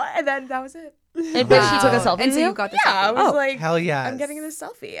know. And then that was it. And but she took a selfie. And so with you got the I selfie. was like, Hell yes. I'm getting this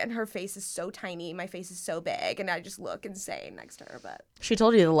selfie. And her face is so tiny. My face is so big. And I just look insane next to her. But She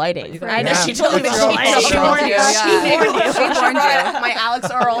told you the lighting. I know. Yeah. She told me It's the real- lighting. she warned you. She warned you. She warned you. My Alex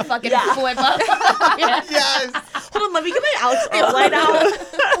Earl fucking flip up. Yes. Hold on, let me get my Alex Earl light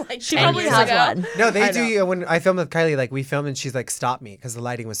out. Like She 10 probably years has ago. one. No, they do. When I filmed with Kylie, like we filmed and she's like, stop me because the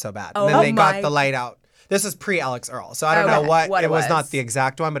lighting was so bad. And then Oh they got my- the light out. This is pre Alex Earl, so I don't know Okay, what it it was. was. Not the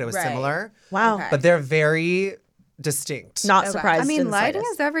exact one, but it was Right. similar. Wow. Okay. But they're very distinct. Not Okay. surprised. I mean, in the lighting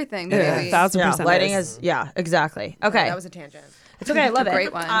slightest. is everything, Yeah, baby. 1,000% lighting is. is exactly. Okay. That was a tangent. It's okay. I love it.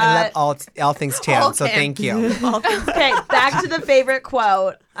 Great one. I love all things tan, all so tan. thank you. Okay, back to the favorite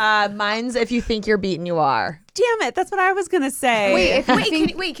quote. Mine's if you think you're beaten, you are. Damn it, that's what I was gonna say.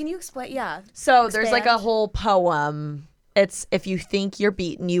 Can you explain? Yeah. So there's like a Expand. whole poem. It's if you think you're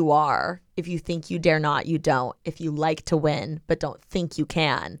beaten, you are. If you think you dare not, you don't. If you like to win, but don't think you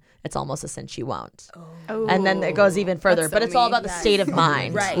can, it's almost a cinch you won't. Oh. And then it goes even further. That's but so it's all mean. about the state of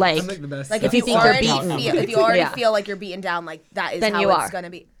mind. Right. Like, the best. Like If you think you're beaten. if you already Yeah. feel like you're beaten down, like that is Then how you it's are. gonna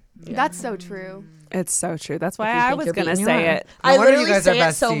be. That's so true. It's so true. That's why you I think was you're gonna beating, you say are. it. I wonder you literally guys are say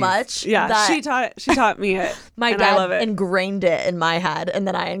it so besties. much. Yeah, that she taught me it. my and I love dad it. ingrained it in my head, and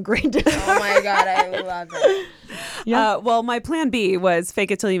then I ingrained it. Oh my God, I love it. Well, my plan B was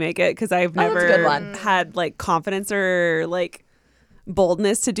fake it till you make it because I've that's a good never one. had like confidence or like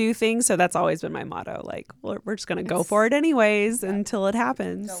boldness to do things. So that's always been my motto. Like, we're just gonna go for it anyways until it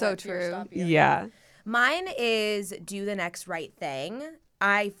happens. So true. Yeah. Mine is do the next right thing.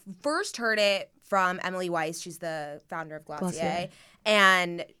 I first heard it from Emily Weiss. She's the founder of Glossier.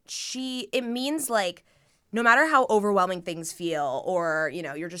 And it means like, no matter how overwhelming things feel or,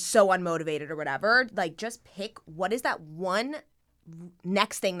 you're just so unmotivated or whatever, like just pick what is that one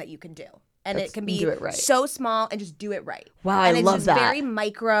next thing that you can do. And it can be do it right. so small and just do it right. Wow, and I it's love just that. very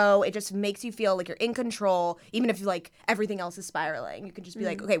micro. It just makes you feel like you're in control, even if like everything else is spiraling. You can just be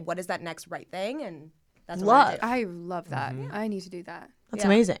like, okay, what is that next right thing? And that's what I do. I love that. I need to do that. That's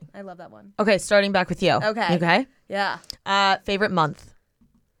amazing. I love that one. Okay, starting back with you. Okay. Okay. Yeah. Favorite month.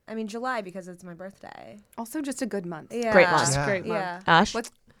 I mean, July because it's my birthday. Also, just a good month. Yeah. Great month. Yeah. Great month. Yeah. Ash.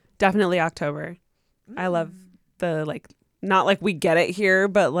 Definitely October. I love the like, not like we get it here,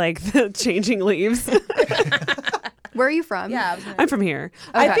 but like the changing leaves. Where are you from? Yeah. I'm from here.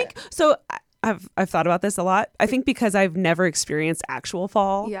 Okay. I think so. I've thought about this a lot. I think because I've never experienced actual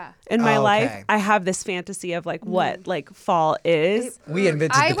fall in my life, I have this fantasy of like what like fall is. We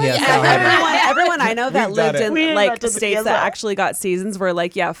invented I the was- PSL. Everyone I know that We've done lived it. in like invented the states PSL. that actually got seasons where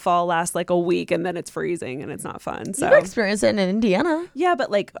like fall lasts like a week and then it's freezing and it's not fun. So You've experienced it in Indiana. yeah,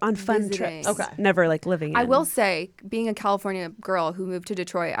 but like on fun Visiting. trips. Never like living in. I will say, being a California girl who moved to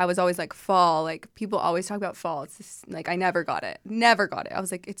Detroit, I was always like fall. Like people always talk about fall. It's just, like I never got it. Never got it. I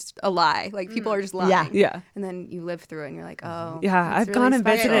was like, it's a lie. Like people are just lying. Yeah. And then you live through it, and you're like, oh. Yeah, it's I've gone and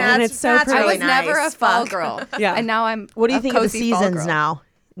special. visited, and it's so pretty. I was really never nice. a fall Fuck. girl. Yeah. And now I'm. What do you a think of the cozy fall seasons girl. now?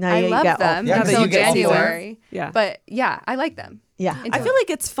 Now I you love get them Yeah, 'cause until you get all January. Yeah. But yeah, I like them. Yeah. I feel like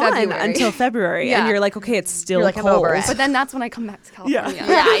it's fun February. until February, Yeah. and you're like, okay, it's still You're like, I'm cold. over it. But then that's when I come back to California.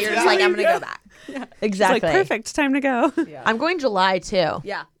 Yeah. You're just like, I'm gonna go back. Exactly. It's like perfect time to go. I'm going July too.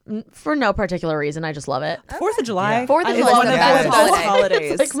 Yeah. For no particular reason. I just love it. 4th of July. 4th of is July is one the of best the holiday. best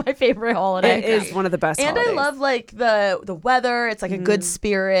holidays. It's like my favorite holiday. It is one of the best And holidays. I love like the weather. It's like a good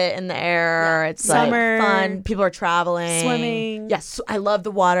spirit in the air. It's Summer. like fun. People are traveling, Swimming. Yes, I love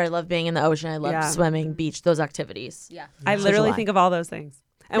the water. I love being in the ocean. I love Yeah. swimming, beach, those activities. Yeah. I literally July. think of all those things.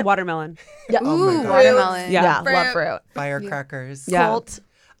 And watermelon. Yeah. Ooh, God. watermelon. Yeah. Yeah, love fruit. Firecrackers. Yeah. Colt.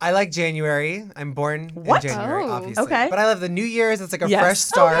 I like January. I'm born What? in January, Oh, obviously. okay. But I love the New Year's. It's like a Yes. fresh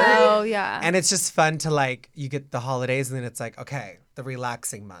start. Oh, yeah. And it's just fun to like, you get the holidays and then it's like, okay, the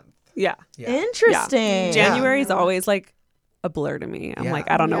relaxing month. Yeah. Yeah. Interesting. January is always like a blur to me. I'm Yeah.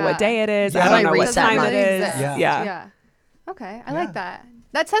 like, I don't know Yeah. what day it is. Yeah. I don't know what Reset time month. it is. Yeah. Yeah. Okay, I like that.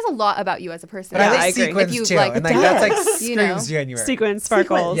 That says a lot about you as a person. But I Yeah, like I agree. sequins If you too. like- and like that's like You screams know. January. Sequins,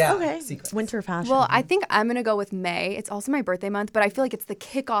 sparkles. Yeah. Okay. Sequins. Winter fashion. Well, I think I'm gonna go with May. It's also my birthday month, but I feel like it's the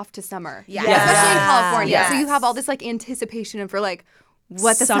kickoff to summer. Yeah. Especially in Yes. California. So you Yes. have all this like anticipation for like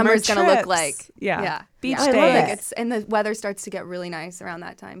what the Summer summer's gonna look trips. like. Yeah. Yeah. Beach I love days. it. Like and the weather starts to get really nice around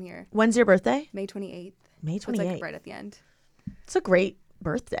that time here. When's your birthday? May 28th. May It's 28th. like right at the end. It's a great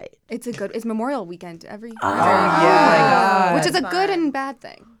birthday. It's Memorial Weekend every year. God. Which is a good and bad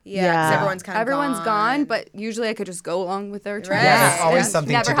thing. Yeah. Yeah. 'Cause everyone's kind of Everyone's gone, but usually I could just go along with their Right. trends. Yeah, there's always and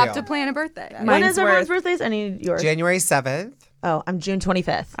something never to have do. to plan a birthday. When is everyone's worth- birthdays? I need yours. January 7th. Oh, I'm June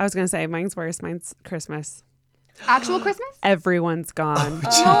 25th. I was going to say, mine's worse. Mine's Christmas. Actual Christmas? Everyone's gone.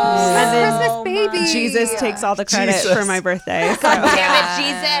 Christmas baby. Jesus takes all the credit Jesus. for my birthday. So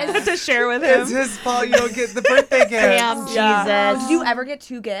Damn it, Jesus. to share with him. It's his fault you don't get the birthday gift. Damn, Yeah. Jesus. Did you ever get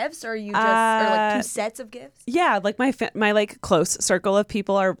 2 gifts or you just, or like 2 sets of gifts? Yeah, like my like close circle of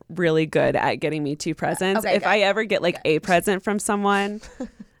people are really good at getting me 2 presents. Okay, if good. I ever get like a present from someone,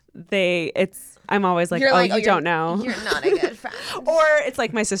 I'm always like, You're oh, like, you you're- don't know. You're not a good friend. Or it's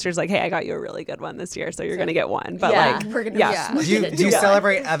like my sister's like, hey, I got you a really good one this year, so you're gonna get one. But Yeah. like, We're gonna yeah. Do you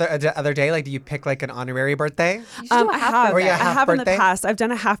celebrate other day? Like, do you pick like an honorary birthday? I have. Or you I have have in the birthday? past. I've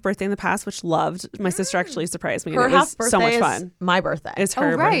done a half birthday in the past, which loved. My sister actually surprised me. Her and it was half so much birthday fun. is my birthday. It's Oh,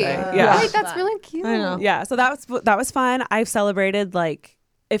 her right. birthday. Yeah. Right, that's really cute. I know. Yeah, so that was fun. I've celebrated like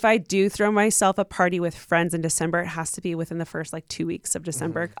if I do throw myself a party with friends in December, it has to be within the first like 2 weeks of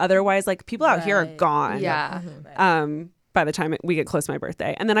December. Otherwise, like people out here are gone. Yeah. By the time we get close to my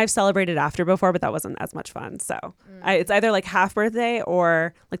birthday, and then I've celebrated after before, but that wasn't as much fun. So it's either like half birthday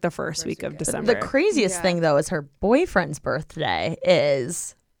or like the first week of December. The craziest thing though is her boyfriend's birthday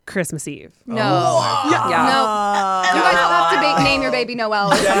is Christmas Eve. No. Yeah. No. You guys have to name your baby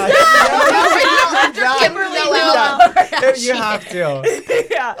Noel. Kimberly You have to.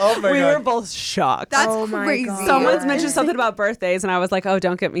 Yeah. Oh my we God. were both shocked. That's crazy. Someone's mentioned something about birthdays, and I was like, "Oh,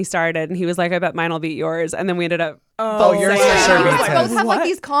 don't get me started." And he was like, "I bet mine will beat yours." And then we ended up. Oh, yours for sure You beats guys both his. have like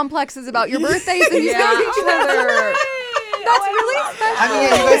these complexes about your birthdays and you know each other. That's really special. I mean,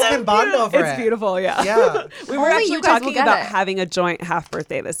 yeah, you guys can bond over it. It's beautiful, yeah. Yeah. We were Only actually you guys will talking get about it. having a joint half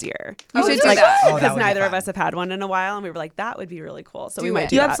birthday this year. You should do that. Oh, that Because would be neither of fun. us have had one in a while, and we were like, that would be really cool. So we Do might it.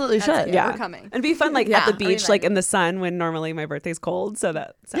 do You that. absolutely should. Yeah, Yeah. we're coming. And be fun, like Yeah. at the beach, like in the sun when normally my birthday's cold. So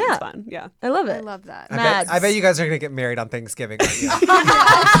that sounds Yeah. fun. Yeah. I love it. I love that. I bet you guys are going to get married on Thanksgiving, aren't you?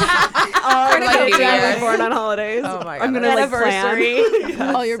 I'm born on holidays. Oh my I'm God. gonna like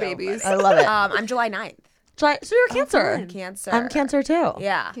plan. All your babies. I love it. I'm July 9th. So you're Cancer. Cancer. I'm Cancer too.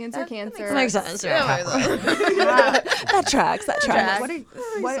 Yeah. Cancer. That makes sense. That tracks. That tracks.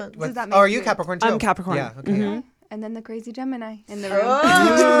 What does that mean? Oh, are you Capricorn too? I'm Capricorn. Yeah, okay. And then the crazy Gemini in the room. There's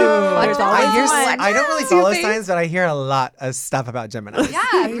I don't really follow signs, but I hear a lot of stuff about Gemini.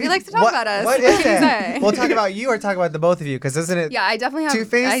 Yeah, he likes to talk about us. What What is can you it? say? We'll talk about you or talk about the both of you, because isn't it? Yeah, I definitely have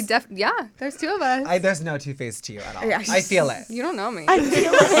Two-Face? Yeah, there's two of us. There's no two-face to you at all. I feel it. You don't know me. But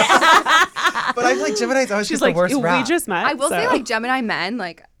I feel like Gemini's always She's just like, the worst we rap. just met. I will say so. like Gemini men,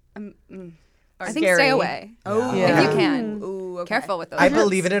 like I think scary. stay away. Oh, If you can. Ooh, okay. Careful with those. I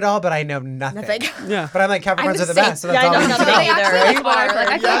believe in it all, but I know nothing. Yeah. But I'm like, Capricorns are the best, so that's Yeah, I all know we need nothing to know. They actually like are. Like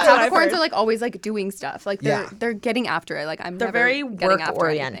I feel like Yeah. Capricorns are like always like doing stuff. Like they're getting after it. Like They're never very getting work after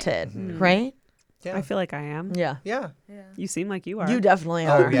oriented, right? Yeah. I feel like I am. Yeah. Yeah. You seem like you are. You definitely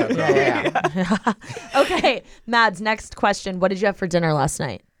Oh, are. yeah. Okay, Mads, next question. What did you have for dinner last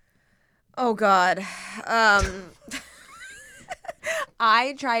night? Oh God.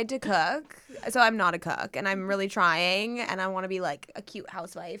 I tried to cook. So I'm not a cook, and I'm really trying, and I want to be like a cute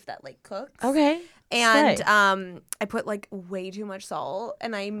housewife that like cooks. Okay. And Slay. I put like way too much salt,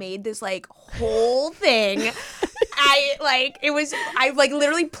 and I made this like whole thing. I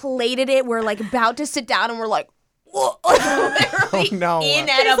literally plated it. We're like about to sit down, and we're like, literally no.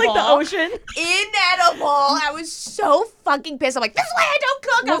 inedible. It's like the ocean. Inedible. I was so fucking pissed. I'm like, this is why I don't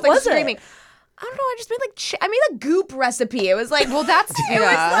cook. I was What like was it? screaming. I don't know. I just made like I made a goop recipe. It was like, well, that's it was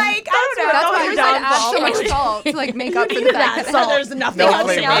Yeah. like I don't know. That's why It you was said like, add so much salt to like make up for the fact that There's nothing No else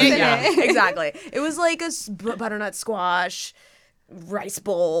flavor. in Yeah. it. exactly. It was like a butternut squash rice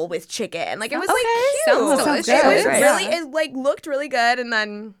bowl with chicken. Like it was like cute. Sounds It was delicious. really it like looked really good, and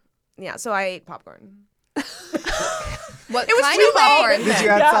then so I ate popcorn. What It was kind too of popcorn? Did you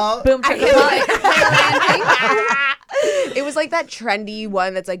add salt? Boom, I chicka It was like that trendy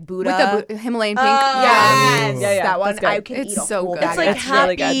one that's like Buddha. With the Himalayan pink. Yes, Ooh. Yeah, that one. that's good. I can It's eat a so whole good. bag It's of like that.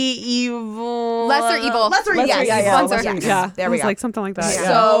 really happy, good. evil. Lesser evil. Lesser, yes. yeah, yeah. Sponsor. Lesser Yes. Yeah. There it we was go. like something like that. Yeah.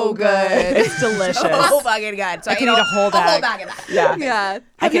 So good. It's delicious. So fucking good. So I can eat a whole bag. of that. Yeah. Yeah.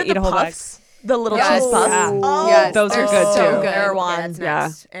 I Have you can had eat a whole bag. puffs? The little Yes. cheese puffs. Yeah. Oh, Yes, Those are good so too. good. Erewhon. Yeah.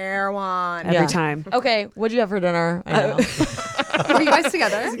 Erewhon. Every Yeah. time. Okay, what'd you have for dinner? I know. Were you guys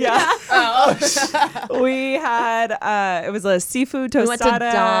together? Yeah. We had it was a seafood tostada. We went to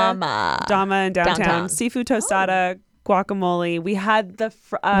Dama. Dama in downtown. Downtown. Seafood tostada, guacamole. We had the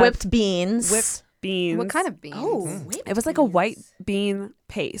Whipped beans. whipped beans. What kind of beans? Oh, It was like a white bean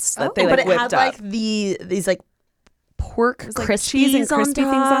paste that they but like it whipped had up. like these like pork It was like crispies cheese and on crispy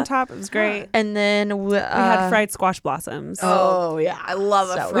top. things on top. It was great. And then We had fried squash blossoms. Oh yeah, I love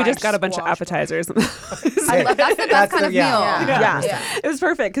a So fried we just got a bunch of squash appetizers. I love that's the best kind of meal. Yeah. It was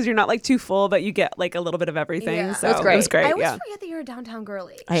perfect because you're not like too full, but you get like a little bit of everything. Yeah. So It was great. It was great. I always Yeah. forget that you're a downtown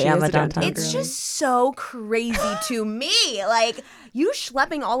girly. I She am is a a downtown downtown It's girl. just so crazy to me. Like you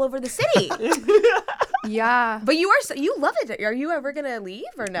schlepping all over the city, Yeah. but you love it. Are you ever gonna leave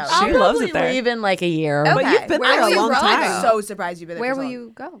or no? I'll She loves probably it there. leave in like a year. But you've been Where there will a you long go? time. I'm so surprised you've been there. Where for so will long.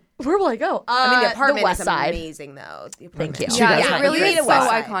 you go? Where will I go? I mean, the apartment the west is side. amazing, though. The Thank you. apartment. Yeah, Yeah, it really you is need so a west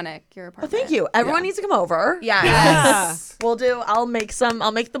side. iconic. Your apartment. Thank you. Everyone needs to come over. Yeah. Yes. We'll do. I'll make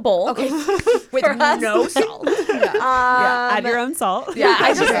the bowl. Okay. With no salt. Add your own salt. Yeah,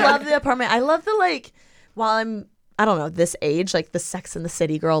 I just love the apartment. I love the while I'm I don't know, this age, like the Sex and the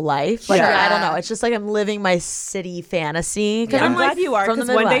City girl life. Like, Sure. I don't know. It's just like I'm living my city fantasy. Yeah, I'm like, glad you are from the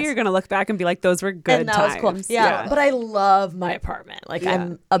because one day Midwest. you're gonna look back and be like, "Those were good And that times." was cool. Yeah, but I love my apartment. Like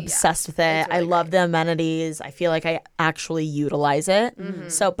I'm obsessed with it. I love the amenities. I feel like I actually utilize it.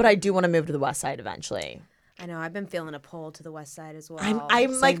 So, but I do want to move to the West Side eventually. I know. I've been feeling a pull to the west side as well.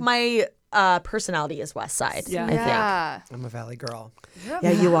 I'm like my personality is West Side. Yeah. I think. Yeah. I'm a Valley girl.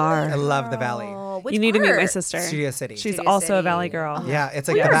 Yeah, you I are. love the Valley. Which you need to meet my part? sister. Studio City. She's Studio also a City. Valley girl. Yeah, it's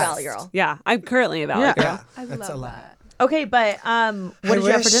like You're the a best. Valley girl. Yeah, I'm currently a Valley girl. Yeah, I that's love a lot. that. Okay, but what did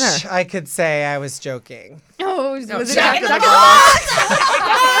you have for dinner? I could say I was joking. Oh, was it Jack in the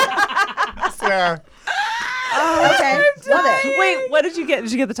I swear. Okay, love it. Wait, what did you get?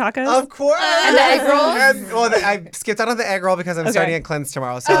 Did you get the tacos? Of course. And the egg rolls? I skipped out on the egg roll because I'm starting a cleanse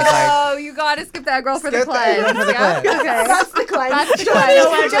tomorrow. So I was like, Oh, you gotta skip the egg roll for the skip the egg roll cleanse. for the cleanse. Okay. That's the cleanse. That's the Just cleanse.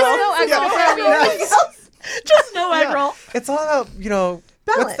 no egg Just roll. no egg roll for a week. Just no egg roll. It's all about,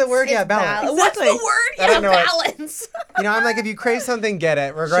 what's the word? Yeah, balance. What's the word? I don't know it. Balance. I'm like, if you crave something, get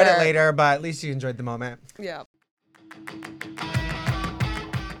it. Regret Sure. it later, but at least you enjoyed the moment. Yeah.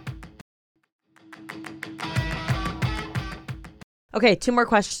 Okay, 2 more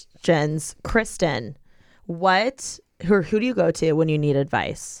questions. Christen, who do you go to when you need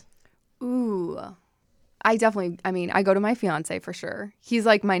advice? Ooh. I go to my fiance for sure. He's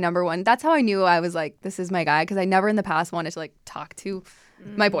like my number one. That's how I knew I was like, this is my guy, because I never in the past wanted to like talk to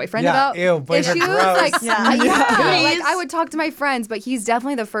my boyfriend about boys are issues. gross. Like, like Please. I would talk to my friends, but he's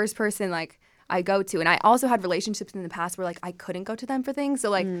definitely the first person like I go to. And I also had relationships in the past where like I couldn't go to them for things. So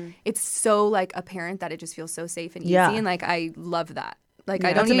like it's so like apparent that it just feels so safe and easy. Yeah. And like I love that. Like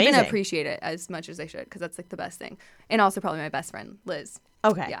I That's don't even amazing. appreciate it as much as I should, because that's like the best thing. And also probably my best friend, Liz.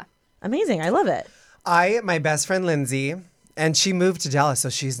 Okay. Yeah. Amazing. I love it. My best friend Lindsay, and she moved to Dallas, so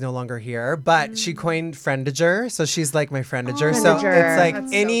she's no longer here, but she coined Friendager, so she's like my Friendager. So Friendager. it's like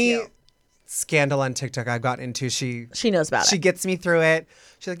That's so any cute. scandal on TikTok I've got into, she knows about She it. gets me through it.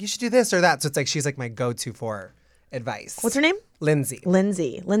 She's like, you should do this or that. So it's like she's like my go-to for advice. What's her name? Lindsay.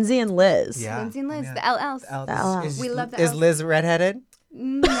 Lindsay and Liz. Yeah. Lindsay and Liz, Yeah. the LLs. Is, We love the Is L's. Liz redheaded?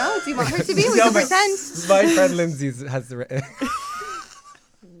 No, do you want her to be? We No, can but pretend. my friend Lindsay has the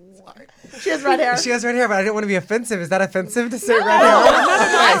She has red hair. She has red hair, but I didn't want to be offensive. Is that offensive to say red hair?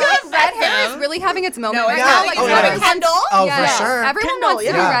 I feel like red hair is really having its moment right yeah. now. Like, Oh, it's yeah. not a Kendall. Oh, Yeah. for sure. Everyone Kendall, wants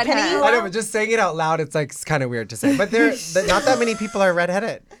to be yeah. redhead. I know, but just saying it out loud, it's like kind of weird to say. But not that many people are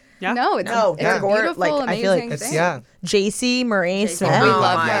redheaded. Yeah. No, it's No, it's yeah. a beautiful, Like, I feel like amazing it's- thing. Yeah. JC Marie Smith. We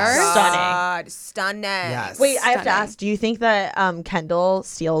love her. Stunning. Stunning. Yes. Wait, I have to Stunning. ask, do you think that Kendall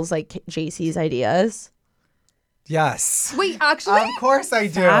steals like JC's ideas? Yes. Wait, actually, Of course I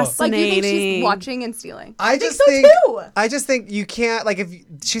do. like you think she's Fascinating. watching and stealing? I just so think too. I just think you can't like if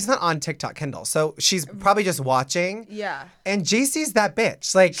she's not on TikTok, Kendall, so she's probably just watching. Yeah. And JC's that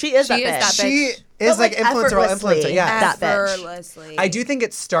bitch. Like She is that She is bitch. that she bitch. is But, like influencer. effortlessly, Yeah. that bitch. Effortlessly. I do think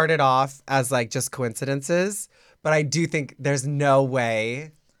it started off as like just coincidences, but I do think there's no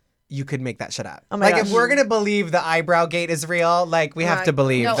way you could make that shit up. Oh my like gosh. if we're gonna believe the eyebrow gate is real, like we have to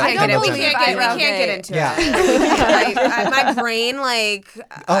believe No, that I don't Kendall's believe in- we eyebrow can't get gate. into Yeah. it. My brain, like,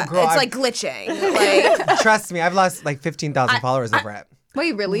 Oh, girl, it's I've- like glitching. Like, Trust me, I've lost like 15,000 followers over it.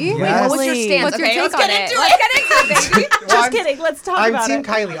 Wait, really? Yes. Wait, what's your Really? stance? What's your Okay, take let's on get it? into it. Let's get into it, baby. Just kidding. Let's talk I'm about Team it.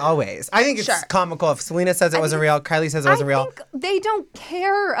 Kylie always. I think it's Sure. comical if Selena says it wasn't real, Kylie says it wasn't real. think they don't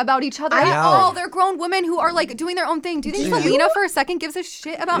care about each other I at know. all. They're grown women who are like doing their own thing. Do you think Selena for a second gives a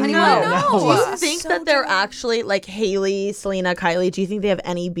shit about anyone? No. Do you No. think that they're actually like Haley, Selena, Kylie? Do you think they have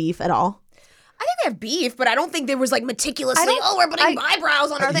any beef at all? I think they have beef, but I don't think there was like meticulously, we're putting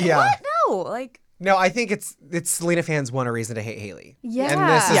eyebrows on our thing. Yeah. What? No. Like, No, I think it's Selena fans want a reason to hate Haley. Yeah. And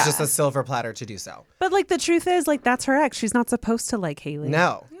this is Yeah. just a silver platter to do so. But like the truth is, like that's her ex. She's not supposed to like Haley.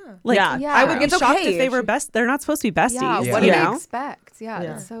 No. Like Yeah. I would be It's shocked okay if they if were she- best. They're not supposed to be besties. Yeah, what you do know? they expect? Yeah,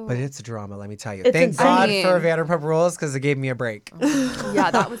 that's so. But it's drama, let me tell you. It's Thank God insane. for Vanderpump Rules because it gave me a break.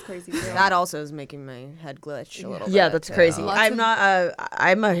 Yeah, that was crazy too. that also is making my head glitch a little bit. Yeah, that's crazy. Lots I'm of- not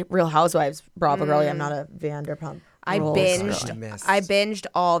I'm a Real Housewives Bravo girlie. I'm not a Vanderpump. I Rules binged. girly. Missed. I binged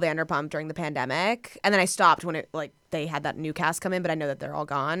all Vanderpump during the pandemic, and then I stopped when it like they had that new cast come in. But I know that they're all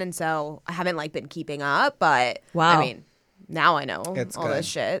gone, and so I haven't like been keeping up. But Wow. I mean, now I know It's all good. this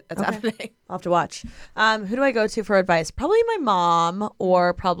shit that's happening. I'll have to watch. Who do I go to for advice? Probably my mom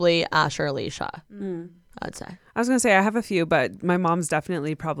or probably Ash or Alicia. I'd say. I was gonna say I have a few, but my mom's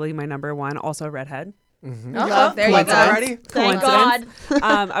definitely probably my number one. Also redhead. Oh, there you What's go. already? Thank God.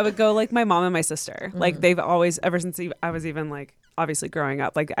 Coincidence. I would go like my mom and my sister. Like they've always, ever since I was even like obviously growing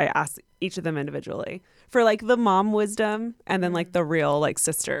up, like I asked each of them individually for like the mom wisdom and then like the real like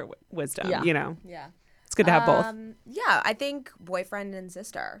sister wisdom. Yeah. You know, Yeah. it's good to have both. Yeah, I think boyfriend and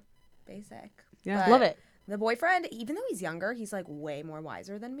sister, basic. Yeah. Love it. The boyfriend, even though he's younger, he's like way more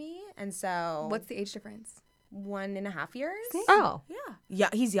wiser than me, and so What's the age difference? 1.5 years. Oh. Yeah,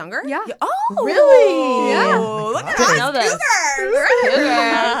 he's younger. Yeah. Oh, Really? Yeah. Look at I know this.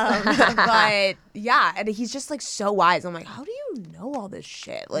 But yeah, and he's just like so wise. I'm like, how do you know all this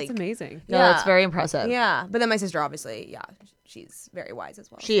shit? Like, It's amazing. No, that's very impressive. yeah. But then my sister, obviously, yeah, she's very wise as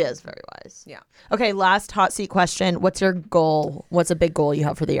well. She is very wise. Yeah. Okay, last hot seat question. What's your goal? What's a big goal you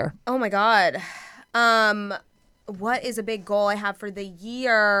have for the year? Oh my god. what is a big goal I have for the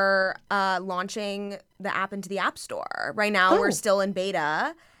year? Launching the app into the App Store. Right now, we're still in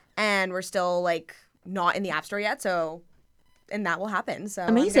beta, and we're still like not in the App Store yet. And that will happen. So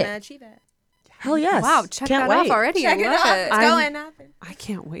Amazing. I'm gonna achieve it. Hell yes. Wow, check Can't that wait. off already. Check I it love out. it. It's going to happen. I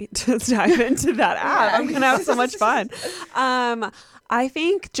can't wait to dive into that app. I'm gonna have so much fun. I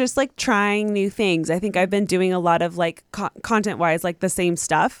think just like trying new things. I think I've been doing a lot of like content wise, like the same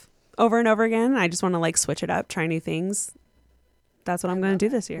stuff over and over again. I just want to like switch it up, try new things. That's what I'm going to do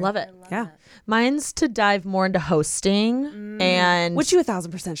this year. Love it. Yeah. Mine's to dive more into hosting and Which you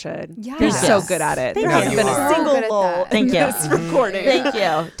 1,000% should. Yeah. You're Yes. so good at it. Thank There you. hasn't been You a are. single Good at lull that. Thank in you. this recording. Thank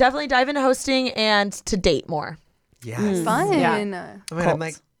you. Definitely dive into hosting and to date more. Yes. Fun. Yeah. I mean, I'm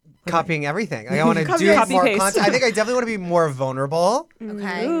like copying everything. Like, I want to do Copy more paste. content. I think I definitely want to be more vulnerable.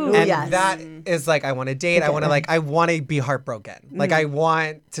 Okay. Ooh, And yes. that is like, I want to date. I want to be heartbroken. Like, I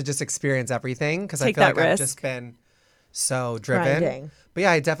want to just experience everything because I Take feel that like I've risk. just been so driven. Grinding. But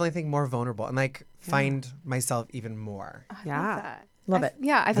yeah, I definitely think more vulnerable and like find myself even more. Yeah. Love it.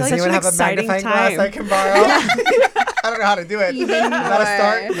 Yeah, I feel Does like such anyone an have a exciting magnifying glass I time. can borrow? I don't know how to do it. Even Is that a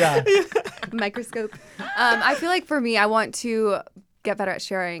start? more. Yeah. microscope. I feel like for me, I want to get better at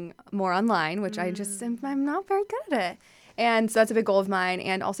sharing more online, which I'm not very good at it. And so that's a big goal of mine.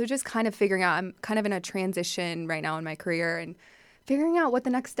 And also just kind of figuring out, I'm kind of in a transition right now in my career and figuring out what the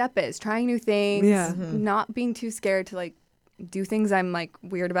next step is, trying new things, Yeah. not being too scared to like do things I'm like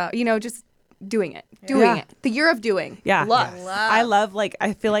weird about, just doing it, doing it. The year of doing. Yeah. Love. I love like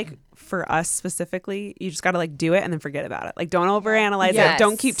I feel like for us specifically, you just got to like do it and then forget about it. Like don't overanalyze Yes, it.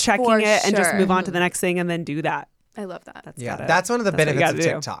 Don't keep checking for it and just sure. Mm-hmm. move on to the next thing and then do that. I love that. That's one of the that's what you benefits of gotta do.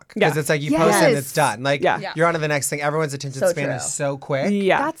 TikTok. Because Yeah. it's like you post and Yes. it's done. Like Yeah. you're on to the next thing. Everyone's attention So span true. is so quick.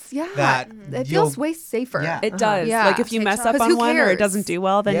 Yeah. That it you'll- feels way safer. Yeah. It does. Yeah. Like if you mess up 'Cause on who one or it cares? doesn't do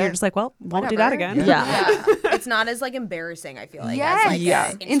well, then Yeah. you're just like, well, won't do that again. Yeah. It's not as like embarrassing, I feel like. Yes. As, like,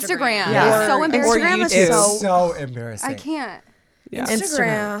 Yeah. Instagram. Yeah. It's so Or embarrassing. Instagram is It's so so embarrassing. I can't. Yeah.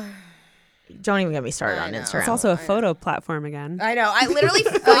 Instagram. Don't even get me started on Instagram. It's also a photo platform again. I know. I literally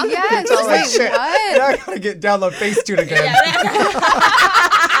Oh, yeah. Just Like, like, Shit. what? Now I gotta download Facetune again.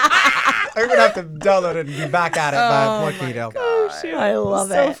 I'm gonna have to download it and be back at it. But what can you do? I love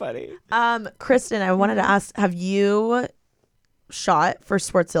so it. funny. Kristen, I wanted to ask, have you shot for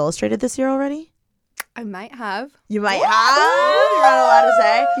Sports Illustrated this year already? I might have. You might have. You're not allowed to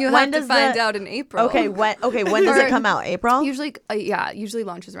say. You'll When have to does find the- out in April. Okay, when does it come out? April? Usually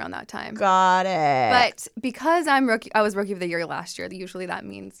launches around that time. Got it. But because I was rookie of the year last year, usually that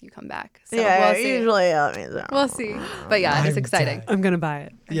means you come back. So yeah, we'll see. usually that means that. We'll see. But yeah, it's I'm exciting. dead. I'm gonna buy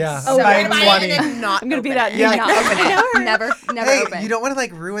it. Yeah. So I'm buy buying it 20. and not I'm gonna be open that it. Yeah. Not open it. Never Hey, open. you don't want to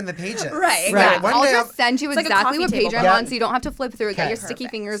like ruin the pages. Right, Yeah, exactly. One I'll day just send you It's like a exactly coffee what table page I'm book. on, so you don't have to flip through it. Get Okay. your sticky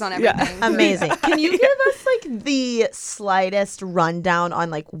fingers on Yeah. everything. Amazing. Can you give us like the slightest rundown on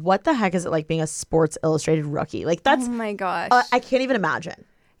like what the heck is it like being a Sports Illustrated rookie? Like that's Oh my gosh. I can't even imagine.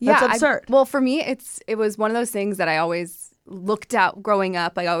 Yeah, That's absurd. well, for me, it was one of those things that I always looked at growing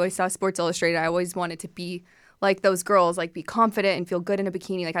up. Like I always saw Sports Illustrated. I always wanted to be like those girls, like be confident and feel good in a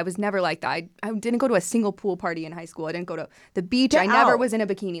bikini. Like I was never like that. I didn't go to a single pool party in high school. I didn't go to the beach. Get I never out. was in a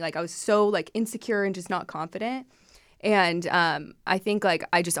bikini. Like I was so like insecure and just not confident. And I think like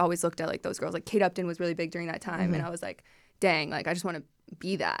I just always looked at like those girls. Like Kate Upton was really big during that time, and I was like, dang, like I just want to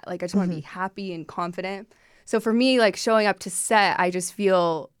be that. Like I just want to be happy and confident. So for me, like showing up to set, I just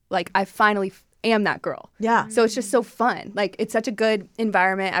feel like I finally am that girl. Yeah. So it's just so fun. Like it's such a good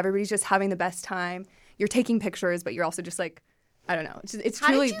environment. Everybody's just having the best time. You're taking pictures, but you're also just like, I don't know. It's How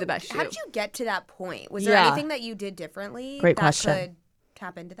did truly you- the best shoot. How did you get to that point? Was there Yeah. anything that you did differently Great that question. could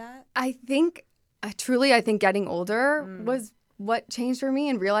tap into that? I think, I think getting older was what changed for me,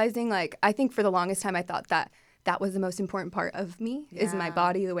 and realizing like, I think for the longest time I thought that was the most important part of me is my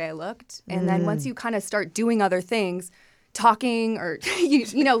body, the way I looked. And then once you kind of start doing other things, talking or,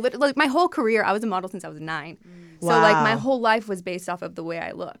 like my whole career, I was a model since I was 9. So like my Wow. whole life was based off of the way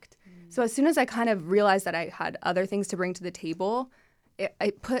I looked. So as soon as I kind of realized that I had other things to bring to the table,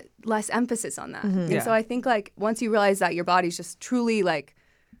 I put less emphasis on that. And Yeah. so I think like once you realize that your body's just truly like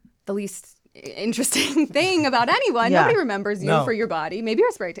the least interesting thing about anyone. Yeah. Nobody remembers you No. for your body. Maybe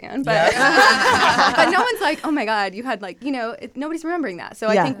you're spray tan, but but no one's like, oh my God, you had like, nobody's remembering that.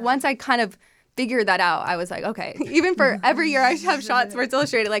 So Yeah. I think once I kind of figured that out, I was like, okay, even for every year I have shot Sports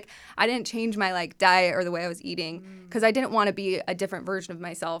Illustrated, like I didn't change my like diet or the way I was eating because I didn't want to be a different version of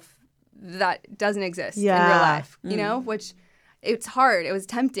myself that doesn't exist in real Yeah. life, which it's hard. It was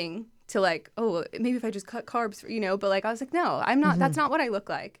tempting to like, oh, maybe if I just cut carbs, but like I was like, no, I'm not, that's not what I look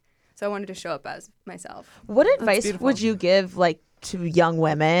like. So I wanted to show up as myself. What advice would you give like to young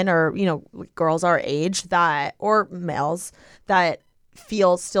women or, girls our age or males that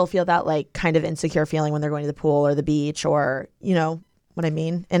still feel that like kind of insecure feeling when they're going to the pool or the beach or, what I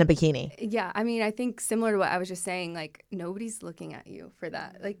mean, in a bikini. Yeah, I mean, I think similar to what I was just saying, like nobody's looking at you for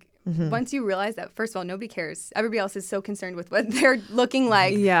that. Like once you realize that, first of all, nobody cares. Everybody else is so concerned with what they're looking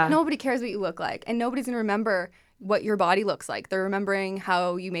like. Yeah. Nobody cares what you look like. And nobody's going to remember what your body looks like. They're remembering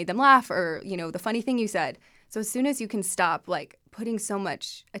how you made them laugh or, the funny thing you said. So as soon as you can stop like putting so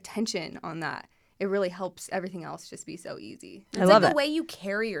much attention on that, it really helps everything else just be so easy. It's like the way you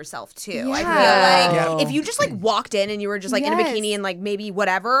carry yourself too. Yeah. I feel like if you just like walked in and you were just like in a Yes. bikini and like maybe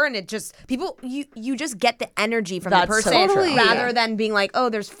whatever, and it just you just get the energy from That's the person so true. Totally. rather than being like, oh,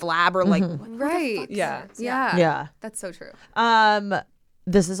 there's flab or like Right. Yeah. Yeah. Yeah. That's so true.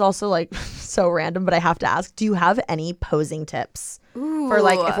 This is also like so random, but I have to ask, do you have any posing tips for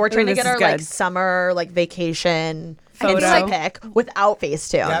like if we're trying to this get our is like good. summer like vacation Photo. Insta pic without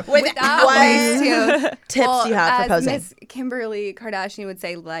Facetune? Yep. Without What tips you have for as posing? Miss Kimberly Kardashian would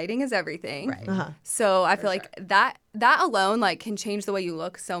say, lighting is everything. Right. Uh-huh. So I feel like that alone like can change the way you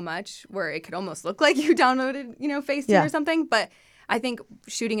look so much, where it could almost look like you downloaded, Facetune Yeah. or something. But I think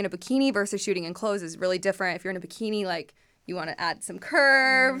shooting in a bikini versus shooting in clothes is really different. If you're in a bikini, like you want to add some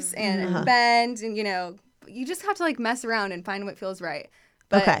curves and bend, and you just have to like mess around and find what feels right.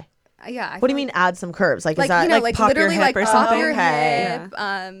 But, Okay. Yeah. I What do feel you mean add some curves? Like, is Like that like pop your literally hip like or pop something? your Okay.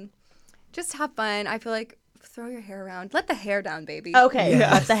 hip. Just have fun. I feel like throw your hair around. Let the hair down, baby. Okay.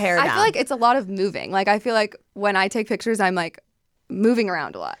 Let the hair down. I feel like it's a lot of moving. Like I feel like when I take pictures, I'm like moving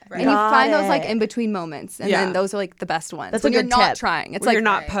around a lot. And you Got find those like it. in between moments. And Yeah. then those are like the best ones. That's a when you're good not tip. trying. It's When like you're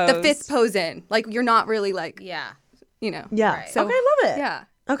not the posed. fifth pose in. Like you're not really like, yeah. Yeah. So, okay, I love it. Yeah.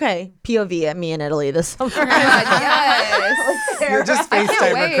 Okay. POV at me in Italy this summer. Yes. You're just I can't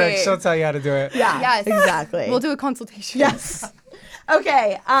FaceTime her, Chris. wait. She'll tell you how to do it. Yeah. Yes. Exactly. We'll do a consultation. Yes.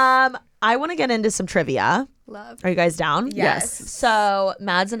 Okay. I want to get into some trivia. Love. Are you guys down? Yes. So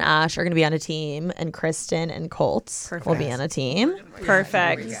Mads and Ash are going to be on a team, and Kristen and Colt will be on a team.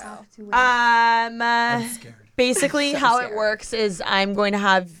 Perfect. Basically, how it works is I'm going to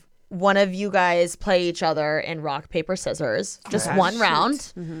have one of you guys play each other in rock, paper, scissors. Just one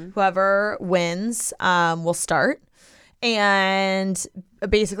round. Whoever wins will start. And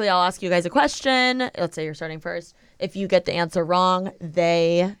basically, I'll ask you guys a question. Let's say you're starting first. If you get the answer wrong,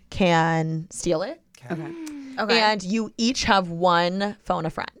 they can steal it. Okay. And you each have one phone a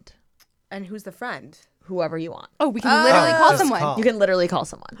friend, And who's the friend? whoever you want. Oh, we can literally call just someone. call. You can literally call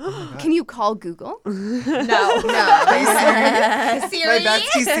someone. Can you call Google? No. My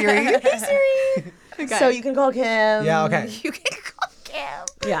bestie Siri. So you can call Kim. Yeah, okay. You can call Kim.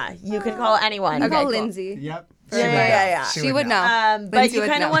 Yeah, you can call anyone. You call cool. Lindsay. Yep. Yeah. She would know. But Lindsay you would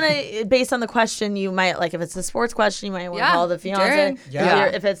kind of know. want to, based on the question, you might, like, if it's a sports question, you might want to Yeah, call the fiance. Jared. Yeah.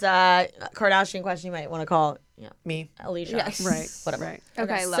 If it's a Kardashian question, you might want to call Me. Alicia. Yes. Right. Whatever. Right.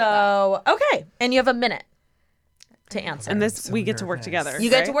 Okay, I love that. So, okay. And you have a minute to answer. And this, we get to work together. you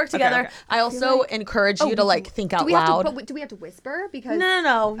get to right? work together. Okay. I also encourage you to, like, think out loud. Do we have to whisper? Because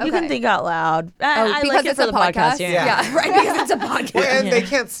No. You can Okay. think out loud. I because like it it's for a the podcast. podcast? Yeah. Right, because it's a podcast. Well, and they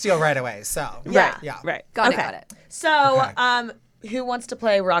can't steal right away, so. Yeah. Yeah. Right. got Okay. it. So, Okay. who wants to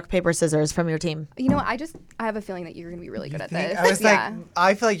play rock, paper, scissors from your team? You know what? I have a feeling that you're gonna be really good at this. I was like,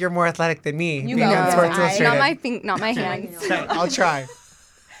 I feel like you're more athletic than me. You go. Sports Illustrated. Not my hands. I'll try.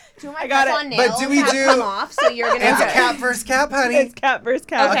 I got it. But Nails do we have do- come off, so you're gonna It's cat versus cat, honey. It's cat versus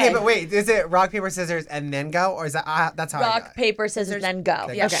cat. Okay, but wait, is it rock, paper, scissors, and then go? Or is that, that's how I do Rock, it? paper, scissors, then go.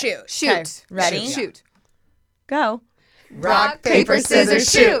 Okay. Yeah, Okay. shoot. Shoot. Okay, ready? Shoot. Go. Rock, paper, scissors,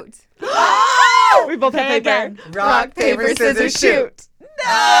 shoot. We both have paper. Again. Rock, paper, scissors, shoot.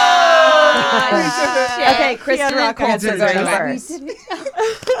 Okay, Kristen and Colt did is it. going Okay. first.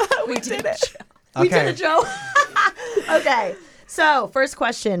 We did it. We did Okay. it, Joe. Okay. So, first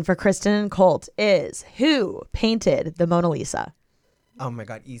question for Kristen and Colt is, who painted the Mona Lisa? Oh my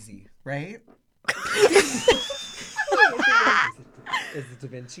God, easy, right? Is it Da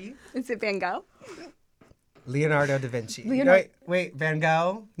Vinci? Is it Van Gogh? Leonardo da Vinci. Leonardo- Wait, Van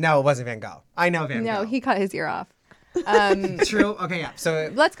Gogh? No, it wasn't Van Gogh. I know Van Gogh. No, he cut his ear off. True. Okay, yeah. So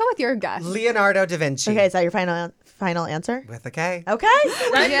Let's go with your guess. Leonardo da Vinci. Okay, is that your final answer? With a K. Okay.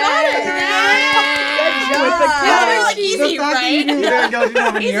 easy, right? You don't know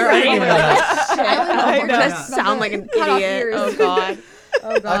how many years. I didn't even know that. I just sound like an Cut off idiot. ears. Oh God.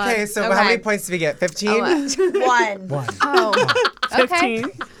 Oh God. Okay, so how many points do we get? 15? One. Oh, okay.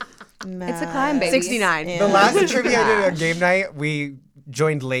 15. It's a climb, baby. 69. The last trivia I did on game night, we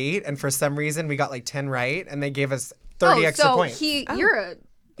joined late, and for some reason we got like 10 right, and they gave us 30 extra points. You're a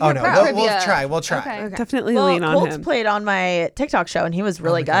Oh no, pro. we'll Yeah. try. We'll try. Okay. Definitely Well, lean on Colt him. played on my TikTok show, and he was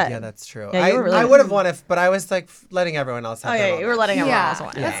really Oh my God, good. yeah, that's true. Yeah, you were really I good. would have won but I was like letting everyone else have Oh their yeah, you were moment. letting everyone Yeah,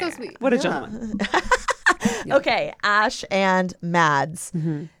 else win. that's so sweet. What a gentleman. Okay, Ash and Mads.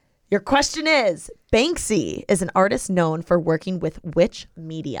 Your question is, Banksy is an artist known for working with which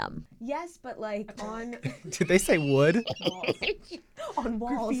medium? Yes, but like on Did they say wood? on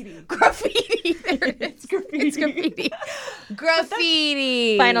walls. Graffiti. There it is. Graffiti. It's graffiti.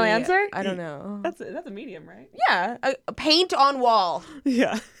 Graffiti. Final answer? I don't know. That's a medium, right? Yeah, paint on wall.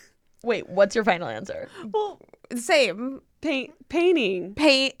 Yeah. Wait, what's your final answer? Well, Same. painting.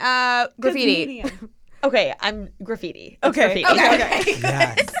 Paint. Graffiti. Medium. Okay, I'm graffiti. It's Okay. graffiti. Okay.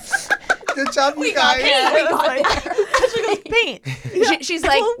 Yes. Good job, you got guys. paint. We got there. She goes, paint. She's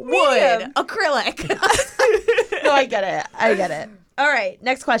like wood, medium. acrylic. No, I get it. I get it. All right,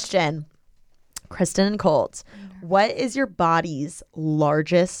 next question. Christen and Colt, what is your body's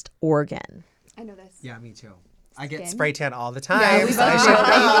largest organ? I know this. Yeah, me too. I get Skin. spray tan all the time. Yeah, we so I both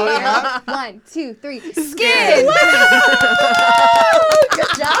should do. know. 1, 2, 3. Skin.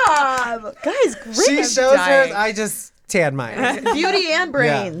 Good job. Guys, great. She shows hers. I just tan mine. Beauty and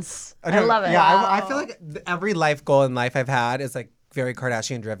brains. I love it. Yeah, I feel like every life goal in life I've had is like very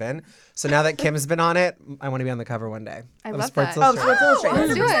Kardashian driven. So now that Kim's been on it, I want to be on the cover one day. I of love Sports that. Illustrated. Sports Illustrated.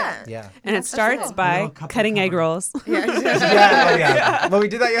 Let's do it. Yeah. And it starts Little by couple cutting egg cover. rolls. Yeah. Well, we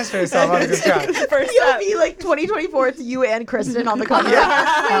did that yesterday, so I'm on a good track. First You'll be like 2024, it's you and Christen on the cover.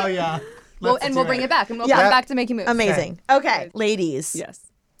 Hell yeah. We'll Let's bring do it back, and we'll Yeah. come back to making moves. Amazing. Okay, ladies. Yes.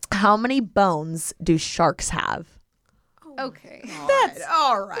 How many bones do sharks have? Okay. That's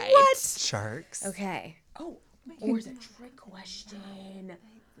all right. Sharks. Okay. Oh, or is it a trick question?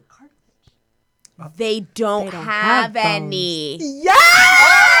 They don't have any. Yes!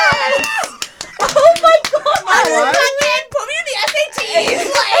 Oh my god! Put me in the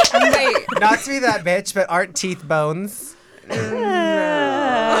SATs. Wait. Not to be that bitch, but aren't teeth bones?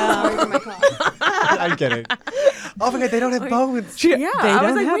 I'm kidding. Oh my god, they don't have bones. Yeah, I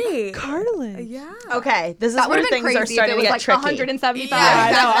was like, wait. cartilage. Yeah. Okay, this is That would where have been things are crazy if starting it to was get like tricky. 175.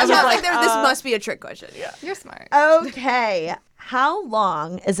 That's why I was like, this must be a trick question. Yeah. You're smart. Okay, how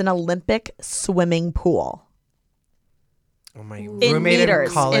long is an Olympic swimming pool? Oh, my In roommate meters.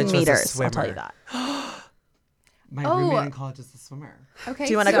 in college In was meters. a swimmer. I'll tell you that. My Oh. roommate in college is a swimmer. Okay.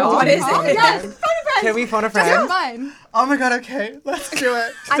 Do you wanna so go? What is Oh, it? yes. Can we phone a Just for friend? fun. Oh my god, okay. Let's do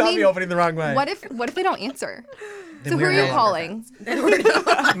it. I Stop mean, me opening the wrong way. What if they don't answer? Then So who we're are no you longer calling?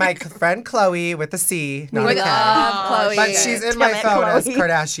 friends. My friend Chloe with a C, not We a K. love Chloe. But she's in Damn my it, phone as Chloe.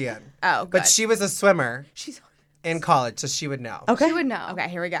 Kardashian. Oh, But good. she was a swimmer She's in college, so she would know. Okay. She would know. okay.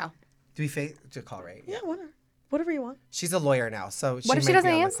 Here we go. Do we face to call right? Yeah, whatever you want. She's a lawyer now, so What if she might doesn't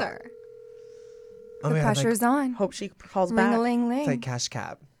be on the answer? call. Oh my God, Pressure's on. Hope she calls Ring back. a ling ling. it's like cash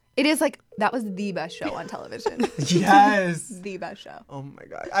cab. It is like that was the best show on television. Yes. The best show. Oh my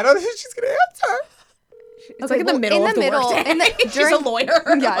god. I don't know if she's gonna answer. It's like in the middle in of the the middle. workday. In the, She's during, a lawyer.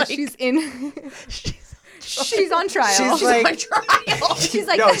 Yeah, Like, she's in. She's on trial. She's like on trial. She's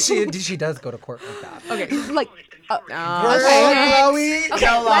like no, she does go to court like that. okay, like Chloe.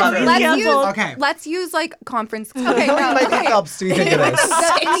 okay. Okay. Let's use like conference. Okay, Chloe no, might be okay. Phelps. Do you think it is?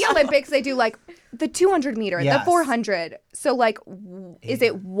 In the Olympics, they do like the 200 meter, the Yes. 400. So like, is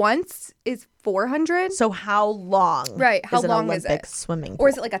it once is 400? So how long? Right, how is an long is Olympic it? swimming Or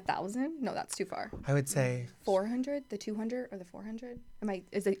is pool? it like 1,000? No, that's too far. I would say 400, the 200, or the 400?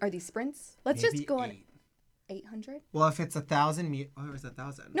 Are these sprints? Let's just maybe go on 8. 800. Well, if it's 1,000 meters, oh, it's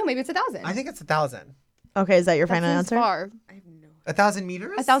 1,000. No, maybe it's 1,000. I think it's 1,000. Okay, is that your that final seems answer? far. 1,000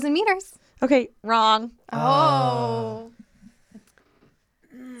 meters? 1,000 meters. Okay, wrong. Oh.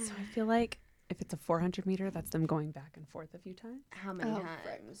 So I feel like if it's a 400 meter, that's them going back and forth a few times. How many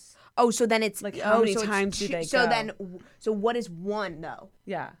times? Oh, so then it's Like, how many so it's times do they So go? then, so what is one though?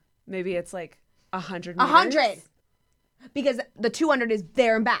 Yeah, maybe it's like 100 meters. 100. Because the 200 is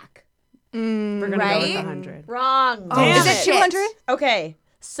there and back. We're gonna go Right? with 100. Wrong. Damn Is it 200? Okay,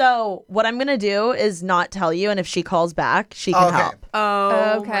 so what I'm gonna do is not tell you, and if she calls back, she can Okay. help.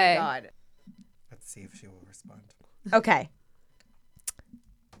 Oh Okay. my god. Let's see if she will respond. Okay.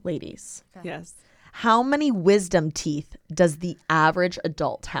 Ladies, Yes. how many wisdom teeth does the average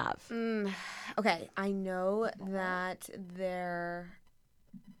adult have? Okay, I know that there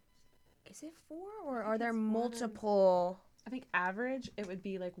is it 4 or are there multiple? I think average it would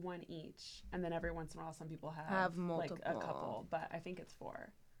be like one each, and then every once in a while some people have like a multiple. couple, but I think it's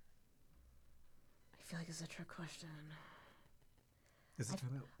 4. I feel like it's a trick question. Is it talking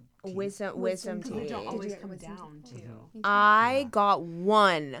about teeth? Wisdom They teeth. don't always come down too. I got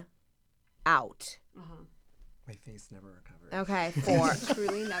one out. My face never recovered. Okay, 4.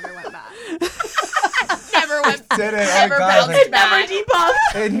 Truly never went back. Never went. Did it? Never oh my God. bounced back.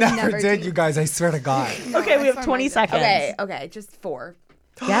 It never Never did, did. you guys. I swear to God. Okay, we have 20 seconds. Okay, just 4.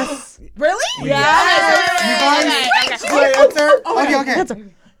 Yes. Really? Yes. You guys, my answer? Okay.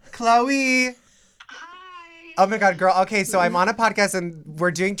 Chloe. Oh my God, girl. Okay, so I'm on a podcast and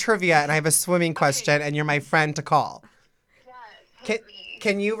we're doing trivia and I have a swimming question and you're my friend to call.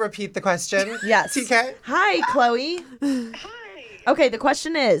 Can you repeat the question? Yes. TK? Hi, Chloe. Okay, the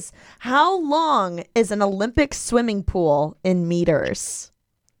question is, how long is an Olympic swimming pool in meters?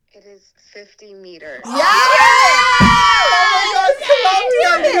 It is 50 meters. Oh my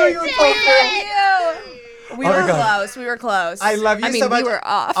God, We were close. We were close. I love you so much. we were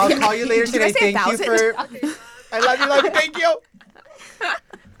off. I'll call you later Did I today. say Thank you 1,000? for. I love you. Thank you.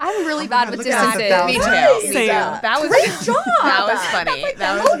 I'm really bad with look at distances. that. Me too. Same. Me too. That was Great job. That was funny.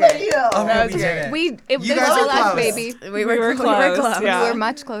 That was good. Oh, That we was did great. it. It You was guys are less, close. baby. We were close, close. yeah. We were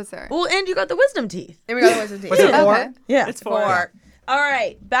much closer. Well, and you got the wisdom teeth. And we got the wisdom teeth. Was it 4? Okay. Yeah. It's 4. All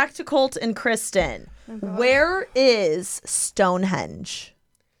right, back to Colt and Kristen. Where is Stonehenge?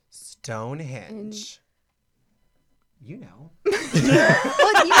 Stonehenge. You know.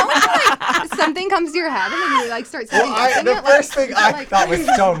 Well, you know when like something comes to your head and then you like start saying The first thing I thought was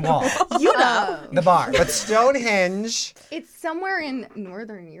Stonewall. You know. The bar. But Stonehenge, It's somewhere in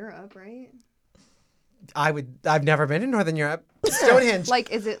Northern Europe, right? I've never been in Northern Europe. Stonehenge.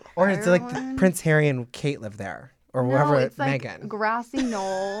 Like, is it? or is it like Ireland? Prince Harry and Kate live there? Or No, wherever it's like Meghan. grassy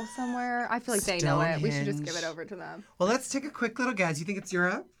knoll somewhere. I feel like they know it. We should just give it Stonehenge. over to them. Well, let's take a quick little guess. You think it's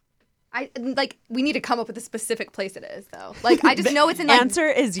Europe? We need to come up with a specific place it is, though. Like, I just know it's in like. Answer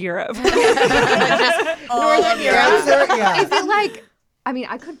is Europe. Northern Europe. Answer, yeah. Is it like? I mean,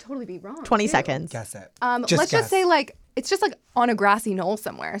 I could totally be wrong. 20 too. seconds. Guess it. Let's guess. just say like it's just like on a grassy knoll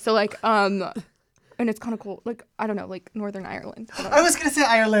somewhere. So like and it's kind of cool. Like I don't know, like Northern Ireland. I was gonna say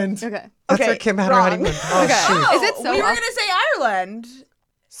Ireland. Okay. That's Okay, where Kim had her wrong. honeymoon. Oh Okay. shoot. Is it so? We were off- gonna say Ireland.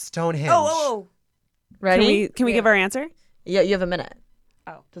 Stonehenge. Ready? Can we give our answer? Yeah, you have a minute.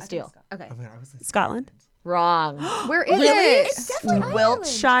 Oh, to steal. Okay. Oh my God, I was Scotland. Wrong. Where is it? It's definitely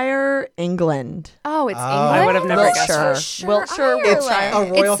Wiltshire, England. Oh, it's England. I would have never guessed Wiltshire. that. Wiltshire, It's Wiltshire.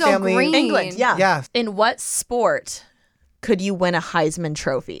 a royal It's so family. green. England, yeah. Yeah. In what sport could you win a Heisman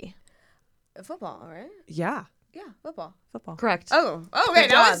Trophy? football, right? Yeah. Yeah, football. Football. Correct. Oh, okay.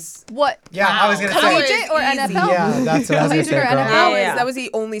 That was What? Yeah, I was gonna say. Collegiate or Easy. NFL? Yeah, that's what I was gonna Collegiate say, or girl. NFL? that was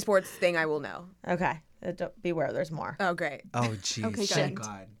the only sports thing I will know. Okay. Beware, there's more. Oh, great. Oh, jeez. Okay, Thank good.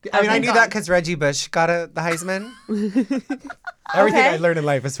 God. I mean, I knew that because Reggie Bush got the Heisman. Everything I learned in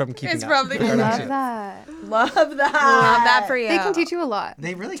life is from keeping It's up. probably with the I love Kardashians. that. Love that. Love that for you. They can teach you a lot.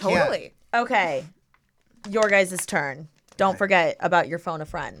 They really can. Totally. Okay. Your guys' turn. Don't forget about your phone of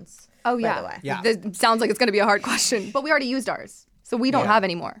friends. Oh by yeah. the way. Yeah. This sounds like it's gonna be a hard question, but we already used ours, so we don't have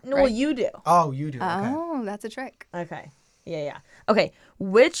any more. Well, right? you do. Oh, you do. Okay. Oh, that's a trick. Okay. Yeah. Okay.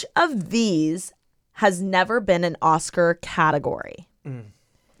 Which of these has never been an Oscar category?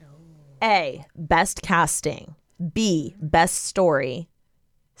 A, best casting. B, best story.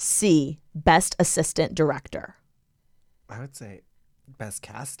 C, best assistant director. I would say best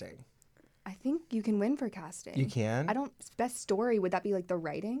casting. I think you can win for casting. You can? I don't. Best story, would that be like the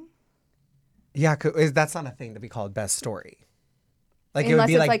writing? Yeah, that's not a thing to be called best story. Like it Unless would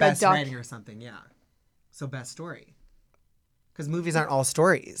be it's like like a best doc- writing or something. Yeah. So best story. Because movies aren't all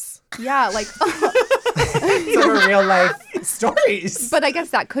stories. Yeah, like. Some are real life stories. But I guess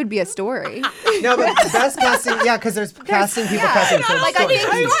that could be a story. No, but best casting, yeah, because there's casting people casting. So like, stories.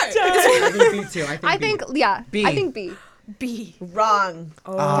 I I think B too. I think yeah. B. I think B. B. Wrong.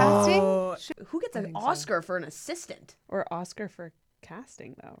 Casting. Who gets an Oscar for an assistant? Or Oscar for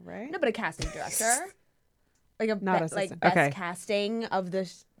casting, though, right? No, but a casting director. Like a Not like assistant. best Okay. casting of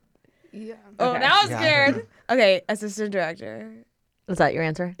the. Yeah. Oh, Okay. now I'm Yeah, I scared. don't Okay, assistant director. Is that your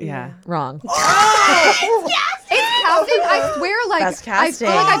answer? Yeah. Wrong. It's casting. I swear, like Best I feel casting.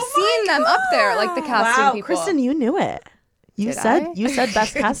 like I've seen them up there, like the casting Wow, people. Kristen, you knew it. You Did said I? you said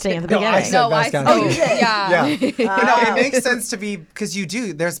best casting at the No, beginning. I said No, best I. casting. Oh, yeah. Yeah. But no, it makes sense to be because you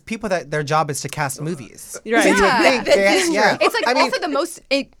do. There's people that their job is to cast movies. Right. So you would Yeah. think yeah. It's like I mean, also the most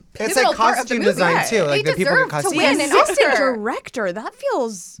it's pivotal like part of the costume movie. design too. Like They the people that deserve to costume. win an Assistant Oscar. director. That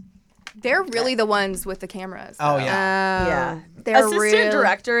feels. They're really the ones with the cameras. Oh though. yeah. Yeah. They're Assistant real-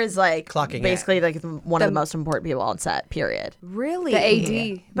 director is like Clocking basically like one of the most important people on set, period. Really?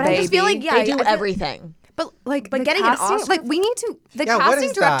 The AD. But I just feel like, baby. yeah, They do I feel- everything. But like, But the getting an casting, Oscar like we need to. The Yeah, what casting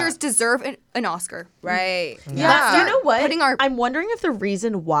is that? directors deserve an Oscar. Right. Yeah. You know what? Putting our- I'm wondering if the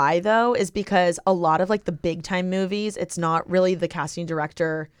reason why though is because a lot of like the big time movies, it's not really the casting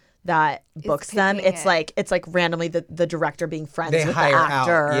director that books them. picking It's it. like randomly the director being friends They with the hire out,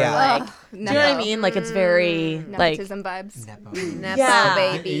 actor. yeah. Like, Ugh, do you know what I mean? Like it's very like Nepotism vibes. Nepo Yeah.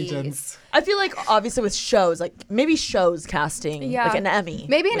 babies. Agents. I feel like obviously with shows, like maybe shows casting Yeah. like an Emmy.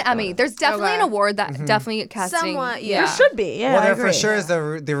 Maybe an Emmy. There's definitely an award that definitely casting. Somewhat, yeah. There should be. Yeah, Well, I there agree. for sure is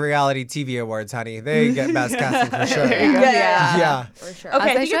the reality TV awards, honey. They get best casting for sure. Yeah. For sure. Okay, I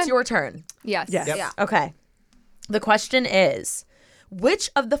As they think it's should. your turn. Yes. Yes. Yep. Yeah. Okay. The question is, which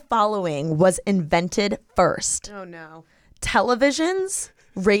of the following was invented first? Oh no. Televisions,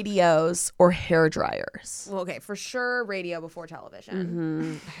 radios, or hair dryers? Well, okay, for sure, radio before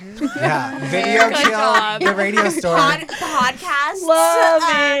television. Yeah. Video killed the radio store. Podcast. Love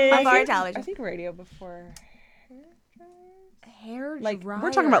it. Before television. I think radio before. Hair Like dryer.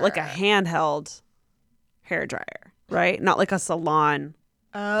 we're talking about like a handheld hair dryer, right? Not like a salon.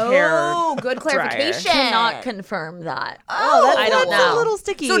 Oh, good clarification. Cannot confirm that. Oh, I don't that's know. a little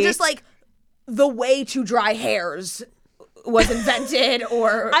sticky. So just like the way to dry hairs was invented,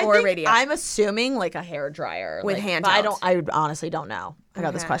 or radio. I'm assuming like a hair dryer With like, handheld. but I honestly don't know. I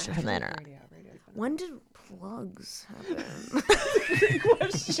got this question from the internet. When did plugs happen?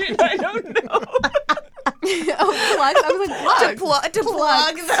 I don't know. Oh, plugs. I was like, plugs. to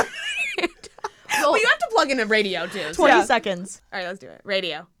plug the. Well, you have to plug in a radio too. 20 seconds. All right, let's do it.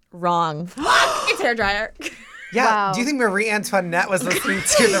 Radio. Wrong. It's hair dryer. Yeah. Wow. Do you think Marie Antoinette was listening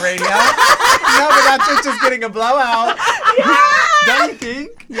to the radio? No, but that chick just getting a blowout. Don't you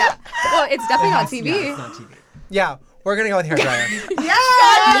think? Yeah. Well, it's definitely not TV. Yeah, it's not TV. Yeah, we're gonna go with hair dryer. Motherfucker,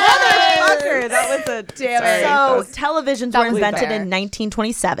 that was a Damn it. So televisions were was invented fair. in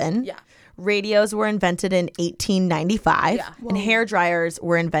 1927. Yeah. Radios were invented in 1895. Yeah. And hair dryers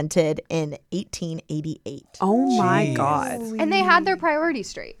were invented in 1888. Oh my Jeez. god. And they had their priorities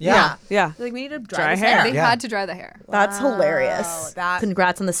straight. Yeah. Yeah. Like we need to Dry this hair. They Yeah. had to dry the hair. That's hilarious. that-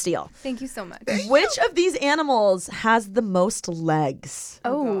 Congrats on the steal. Thank you so much. Which of these animals has the most legs?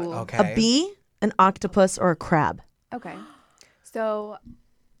 Oh. Okay. A bee, an octopus, or a crab? Okay. So,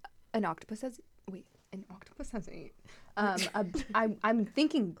 an octopus has. Wait, an octopus has 8. I'm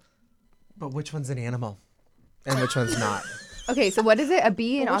thinking. But which one's an animal, and which one's not? Okay, so what is it? A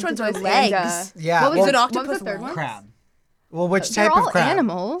bee, an Which ones are octopus, legs? and Yeah. What was well, an an octopus? octopus What was the third one? crab. Well, which They're type all of crab?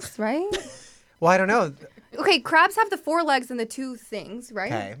 animals, right? Well, I don't know. Okay, crabs have the 4 legs and the 2 things,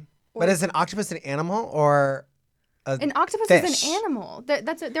 right? Okay. But is an octopus an animal or a An octopus fish? is an animal.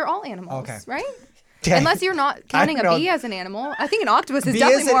 They're all animals, Okay. right? Okay. Unless you're not counting a don't bee know. as an animal. I think an octopus is Bee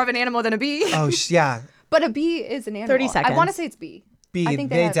definitely is a- more of an animal than a bee. Oh, yeah. But a bee is an animal. 30 I want to seconds. say it's bee. Bee. I think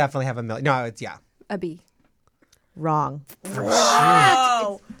They have definitely have a million. No, it's yeah. a bee. Wrong.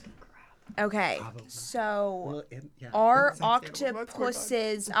 Oh. Okay. So are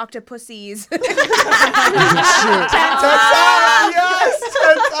octopuses Yes. Tense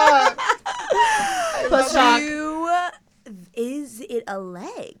up. is it a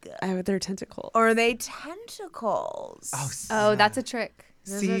leg? They're tentacles. Or are they tentacles? Oh, that's a trick.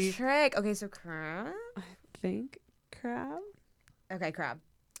 There's a trick. Okay, so crab. I think crab. Okay, crab.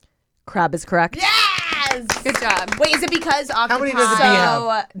 Crab is correct. Yes! Good job. Wait, is it because octopi many does a bee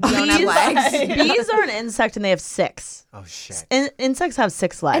have? don't have legs? Bees are an insect and they have 6. Oh shit. Insects have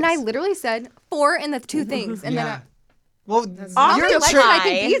 6 legs. And I literally said 4 and the 2 things, and Yeah. then Well, You're Octopi like what I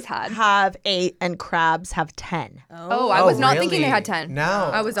think bees had. have 8 and crabs have 10. I was not thinking they had really? 10. No.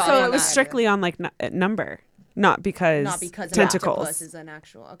 I was off So on it was that. strictly on like number, not because Not because an tentacles. octopus is an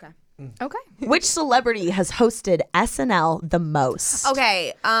actual. Okay. Okay. Which celebrity has hosted SNL the most?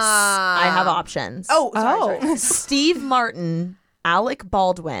 Okay. I have options. Sorry. Steve Martin, Alec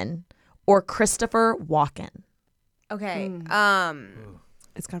Baldwin, or Christopher Walken. Okay.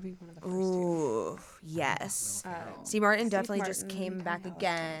 It's gotta be one of the first. Ooh, yes. Steve Martin definitely just came back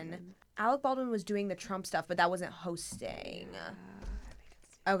again. Alec Baldwin was doing the Trump stuff, but that wasn't hosting.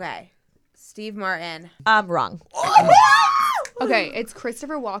 Okay. Steve Martin. Wrong. Okay, it's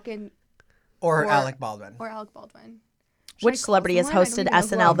Christopher Walken or Alec Baldwin. or Alec Baldwin. Which celebrity has hosted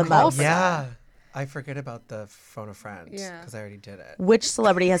SNL the Oh, most? yeah. I forget about the phone a friend Yeah. because I already did it. Which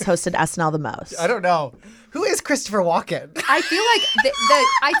celebrity has hosted SNL the most? I don't know. Who is Christopher Walken? I feel like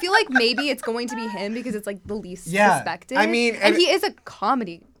I feel like maybe it's going to be him because it's like the least Yeah, suspected. I mean, and he is a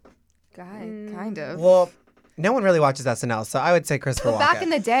comedy guy, kind of. Well, no one really watches SNL, so I would say Christopher Walken. Back in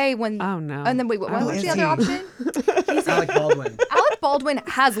the day when Oh, no. and then wait, what was is the other he? option? Alec Baldwin. Alec Baldwin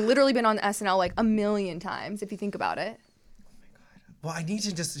has literally been on SNL like a million times if you think about it. Well, I need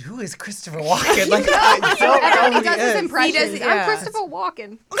to just. Who is Christopher Walken? Like, I don't know Everybody who does he his is. impressions. yeah. I'm Christopher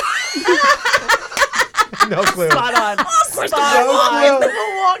Walken. No clue. Spot on. No clue.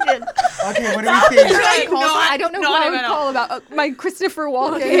 Okay, what do we think? I don't know who I would call about my Christopher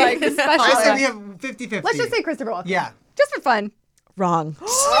Walken like special. I say we have 50-50. Let's just say Christopher Walken. Yeah. Just for fun. Wrong.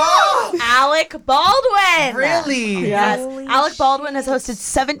 Alec Baldwin. Really? Yes. Alec Baldwin has hosted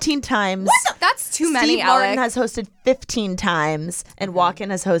 17 times. That's too many, Steve Martin Alec. has hosted 15 times, and Walken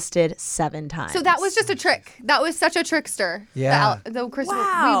has hosted 7 times. So that was just a trick. That was such a trickster. Yeah. The Christopher,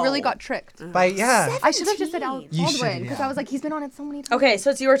 we really got tricked. Yeah. I should have just said Alec You Baldwin should, because yeah. I was like, he's been on it so many times. Okay,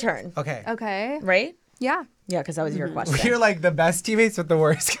 so it's your turn. Okay. Okay. Right? Yeah. Yeah, because that was your question. We're like the best teammates with the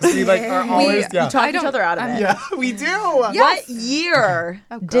worst because we like are always Talk each other out of it. Yeah, we do. What year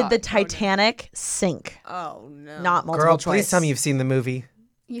Oh, did God. the Titanic sink? Oh no. Not multiple Girl, choice. please tell me you've seen the movie.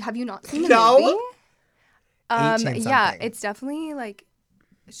 Have you not seen the No. movie? 18 Yeah, something. it's definitely like,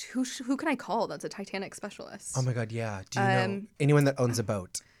 who can I call that's a Titanic specialist? Oh my God, yeah. Do you know anyone that owns a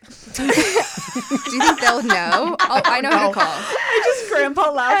boat? Do you think they'll know? Oh, I know who to call.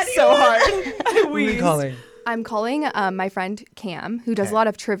 Grandpa laughed so hard. Who are you calling? I'm calling my friend Cam, who does a lot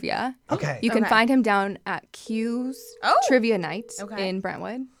of trivia. Okay. You can find him down at Q's Trivia Night in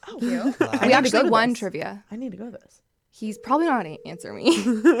Brentwood. Oh, cute. We actually won trivia. I need to go to this. He's probably not going to answer me.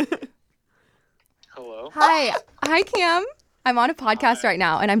 Hello. Hi, Cam. I'm on a podcast right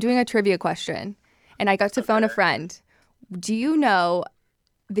now, and I'm doing a trivia question. And I got to phone a friend. Do you know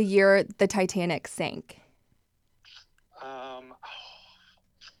the year the Titanic sank? I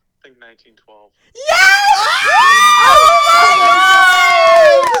think 1912.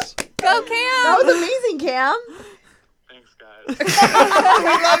 Go, Cam! That was amazing, Cam. Thanks, guys. We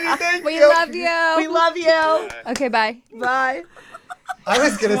love you. Thank We you. love you. We love you. Okay, bye. Bye. I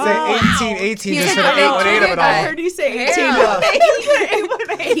was gonna say 18 He's just for a the big 818 of it guy. all. you say 18. Yeah.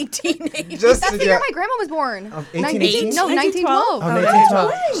 18. Just That's the year my grandma was born. 1818? No, 1912. Oh,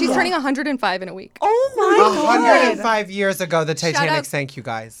 1912. She's turning 105 in a week. Oh my 105 years ago, the Titanic up. sank, you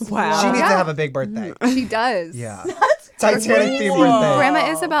guys. Wow. She needs to Yeah. have a big birthday. She does. Yeah. Titanic themed birthday.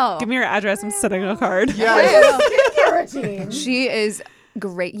 Grandma Isabel. Give me your address. I'm sending a card. Yeah. She is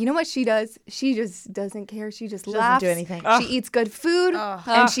great. You know what she does? She just doesn't care. She just laughs. do anything. She eats good food,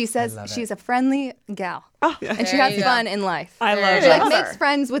 and she says she's a friendly gal, and she has fun in life. I love She that. like makes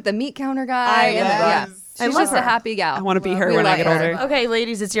friends with the meat counter guy. I love yeah, her. she's I love just a her. happy gal. I want to be her We when I love get her. older. Okay,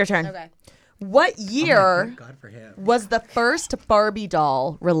 ladies, it's your turn. Okay. What year God for him. was the first Barbie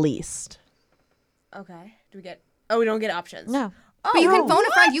doll released? Okay. Do we get? Oh, we don't get options. No. But you can phone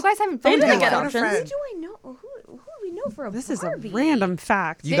a friend. You guys haven't phoned didn't anyone. get options. friend. Who do I know? Who do we know for a This is a Barbie? random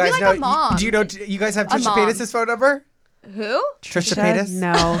fact. You Maybe guys like know? a mom. Do you know? You guys have Trisha mom. Paytas' phone number? Who? Trisha Paytas?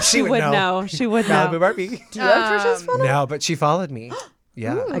 No, She would know. She would Malibu know. Barbie. Do you have Trisha's phone? No, but she followed me.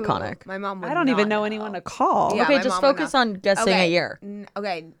 Yeah. Iconic. My mom would I don't even not know anyone to call. Yeah. Okay, my just mom would focus know. on guessing a year.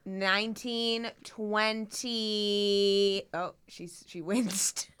 Okay, 1920. Oh, she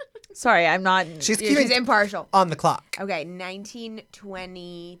winced. Sorry, I'm not. She's She's keeping impartial. on the clock. Okay,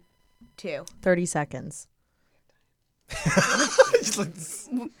 1922. 30 seconds. Just like,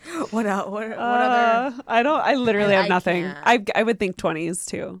 What else? What other? I don't. I literally have I nothing. can't. I would think 20s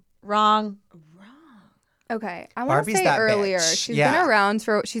too. Wrong. Okay, I want to Barbie's say that earlier. bitch. She's Yeah. been around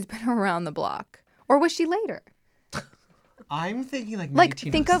She's been around the block, or was she later? I'm thinking like Like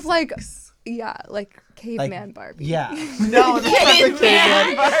think of like 1906. like caveman Barbie. Yeah. No, that's not the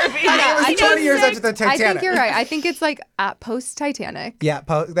caveman Barbie. It was 20 years after the I Titanic. think you're right. I think it's like at post Titanic. Yeah,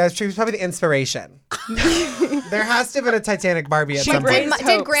 that's true. It's probably the inspiration. There has to have been a Titanic Barbie at some Did, point.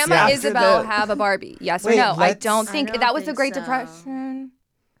 did Grandma Yeah. Isabel have a Barbie? Yes or Wait, no? I let's- don't think I don't that was the think Great so. Depression.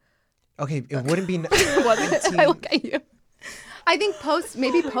 Okay, it wouldn't be. I look at you. I think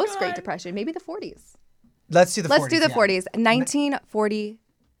maybe post Great Depression, maybe the 40s. Let's do the 40s. Let's do the yeah. 40s.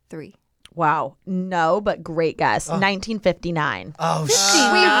 1943. Wow. No, but great guess. 1959. Oh, shit.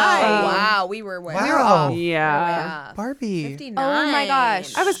 Wow, we were way Wow. off. Yeah. Off. Barbie. 59. Oh my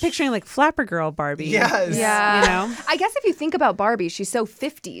gosh. I was picturing like Flapper Girl Barbie. Yes. Yeah. You know? I guess if you think about Barbie, she's so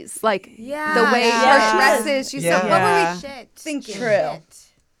 50s. Like Yeah. the way Yeah. her dresses, she's Yeah. so. What were Yeah. we Shit. thinking? True.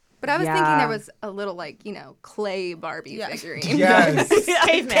 But I was Yeah. thinking there was a little like, clay Barbie figurine. Yes.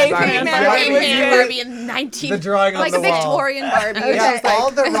 Caveman Barbie. Barbie in 19. The drawing on Like the a wall. Victorian Barbie. It's Yeah, just like,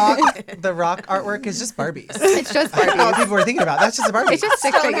 all the rock artwork is just Barbies. it's just That's all Barbie. people were thinking about. That's just a Barbie. It's just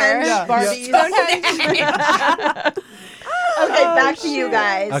stick figure. Yeah. Barbies. Okay, back to you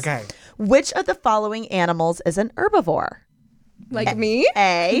guys. Okay. Which of the following animals is an herbivore? Like me?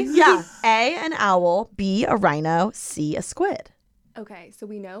 A, A, an owl, B, a rhino, C, a squid. Okay, so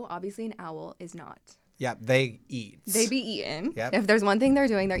we know obviously an owl is not. Yep, they eat. They be eating. Yep. If there's one thing they're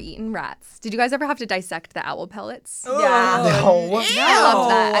doing, they're eating rats. Did you guys ever have to dissect the owl pellets? No. I loved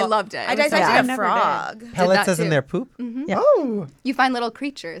that. I loved it. I It was so dissected fun. a frog. Pellets that as in too. their poop? Yeah. Oh. You find little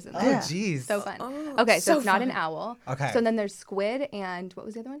creatures in there. Oh, jeez. So fun. Okay, so it's not an owl. Okay. So then there's squid and what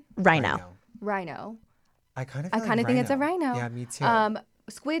was the other one? Rhino. Rhino. I kind of think it's a rhino. Yeah, me too.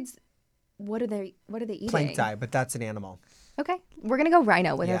 Squids, what are they eating? Plankton, but that's an animal. Okay. We're going to go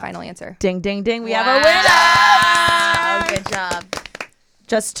rhino with our Yeah. final answer. Ding, ding, ding. We have a winner. Good job.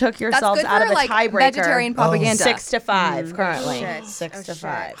 Just took yourselves good out for, of a like, tiebreaker. vegetarian propaganda. 6-5 currently. Shit.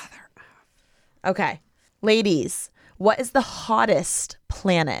 6-5. Okay. Ladies, what is the hottest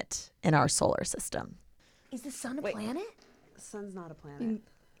planet in our solar system? Is the sun a planet? The sun's not a planet.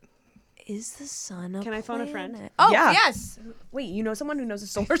 Is the sun a Can I phone a friend? planet? Oh, Yeah. yes. Wait, you know someone who knows the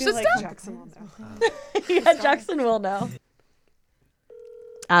solar system? Like Jackson will know. Yeah, Jackson will know.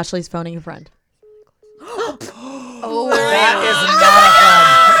 Ashley's phoning a friend.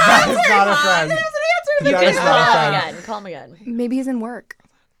 That is not a friend. You That can is call not a him friend. again. Call him again. Maybe he's in work.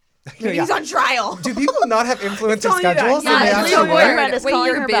 Maybe he's on trial. Do people not have influencer telling you schedules? that. They Yeah, actually your work? boyfriend is Wait, calling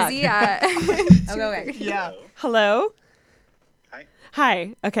you're her back. busy at... Okay. Yeah. Hello? Hi.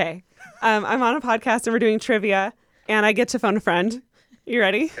 Hi. Okay. I'm on a podcast and we're doing trivia, and I get to phone a friend. You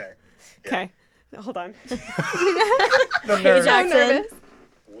ready? Okay. Okay. Hold on. The Hey, nerve. Jackson.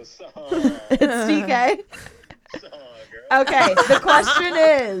 What's up? It's DK. What's up, girl? Okay, the question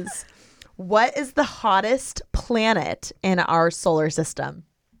is, what is the hottest planet in our solar system?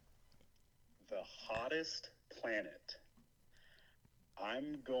 The hottest planet.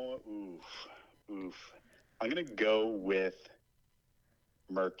 I'm going. Oof. I'm gonna go with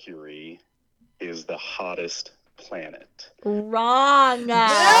Mercury. Is the hottest planet. Wrong.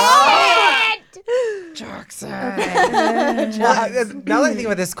 Jackson. Well, now that I think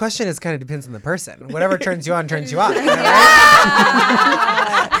about this question, it kind of depends on the person. Whatever turns you on, turns you on. You know,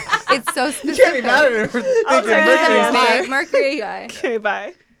 right? It's so You specific. can't be mad at her for thinking Mercury's Mercury, Mercury guy. Okay,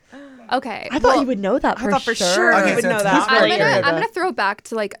 bye. Okay. I thought you would know that for thought for sure. sure Okay, you would so know it's that. not I'm Mercury. gonna throw back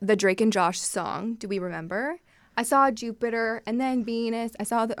to like the Drake and Josh song. Do we remember? I saw Jupiter and then Venus. I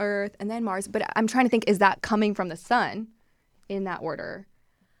saw the Earth and then Mars. But I'm trying to think, is that coming from the sun in that order?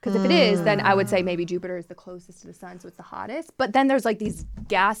 Because if it is, then I would say maybe Jupiter is the closest to the sun, so it's the hottest. But then there's like these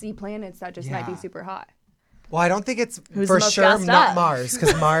gassy planets that just might be Yeah. super hot. Well, I don't think it's Who's for the most sure gassed not up? Mars,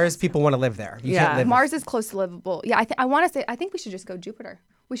 because Mars, people want to live there. You can't live Mars is close to livable. Yeah, I want to say, I think we should just go Jupiter.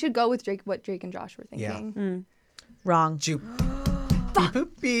 We should go with what Drake and Josh were thinking. Wrong.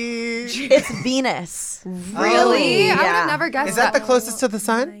 Poopy. It's Venus. Really? I would have never guessed Is that the closest to the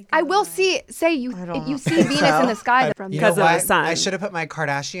sun? I will say you see Venus in the sky from You know Because of what? the sun. I should have put my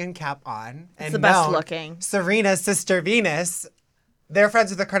Kardashian cap on. And the best known looking. Serena's sister Venus. They're friends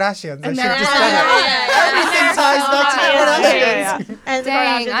with the Kardashians. I should they're- have just done it. Everything ties back to the Kardashians. And the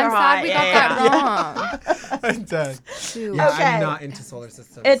Dang, Kardashians I'm are sad hot. we Yeah, got yeah. that wrong. I'm done. Shoot. Yeah, Okay. I'm not into solar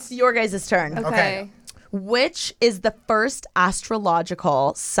systems. It's your guys' turn. Okay. Which is the first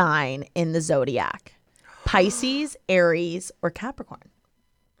astrological sign in the zodiac? Pisces, Aries, or Capricorn?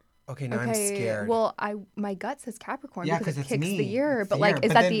 Okay, now I'm scared. Well, my gut says Capricorn Yeah, because 'cause it it's kicks me. the year. It's But the like, year. is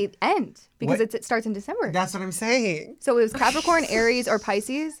But that then- the end? Because What? it starts in December. That's what I'm saying. So it was Capricorn, Aries, or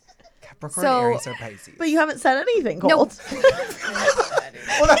Pisces. Capricorn, So- Aries, or Pisces. But you haven't said anything, No. Colt. Well,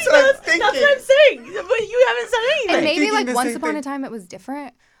 that's what I'm thinking. That's what I'm saying. But you haven't said anything. And maybe thinking like the once same upon a thing. time it was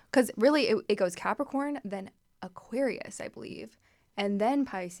different. Because really it goes Capricorn, then Aquarius, I believe, and then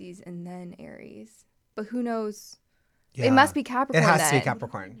Pisces, and then Aries. But who knows? Yeah. It must be Capricorn. It has to be then.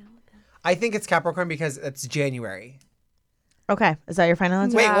 Capricorn. I think it's Capricorn because it's January. Okay, is that your final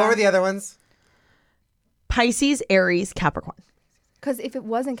answer? Wait, Yeah. what were the other ones? Pisces, Aries, Capricorn. Because if it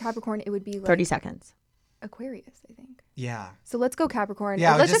wasn't Capricorn, it would be like 30 seconds. Aquarius, I think. Yeah. So let's go Capricorn.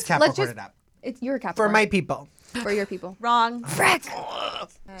 Yeah, let's just Capricorn it up. It's your For Capricorn. my people. For your people. Wrong.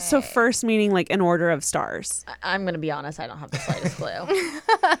 So first meaning like in order of stars. I'm going to be honest. I don't have the slightest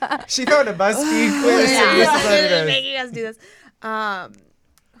clue. She found a BuzzFeed quiz. and this is what it is. Making us do this.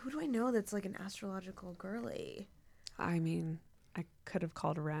 Who do I know that's like an astrological girly? I mean, I could have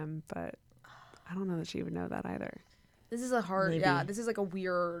called Rem, but I don't know that she would know that either. This is a hard. Maybe. Yeah, this is like a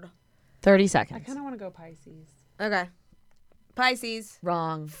weird. 30 I seconds. kind of want to go Pisces. Okay. Pisces.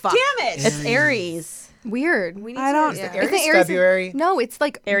 Wrong. Fuck. Damn it! It's Aries. Weird. We need I to. don't- Yeah. Aries Isn't Aries February. No, it's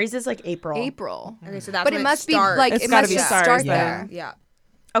like Aries is like April. April. Okay, so that's But when it must be starts. like It's it gotta must be just stars start then. there. Yeah.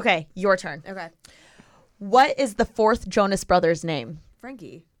 Okay, your turn. Okay. What is the fourth Jonas Brothers name?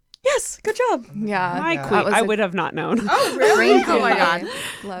 Frankie. Yes, good job. Yeah. My that queen. was I a would have not known. Oh really? Frankie. Oh my god.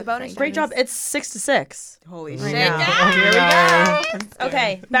 Love bonus Frankie. Great job. It's 6-6. Holy I shit. know. Yeah.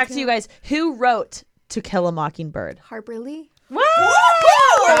 Okay, back to you guys. Who wrote To Kill a Mockingbird? Harper Lee. Woo!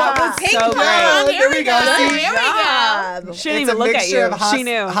 That was so great. There we go. See? She didn't It's a even look at mixture you. of hot, She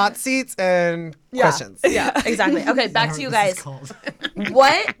knew. hot seats and questions. Yeah, exactly. Okay, back to you guys.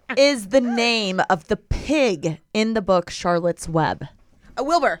 What is the name of the pig in the book Charlotte's Web? A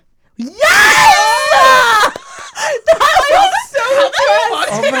Wilbur. Yes! That was so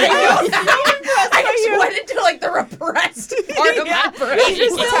Oh my god. I just went into like the repressed part of my brain. She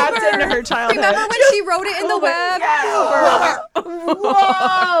just tapped into her childhood. Remember when she wrote it in the web?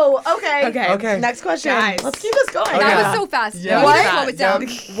 Whoa. Okay. Okay. Next question. Guys. Let's keep this going. Okay. That was so fast. Yeah. We need to slow it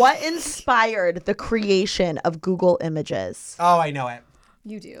down. What inspired the creation of Google Images? Oh, I know it.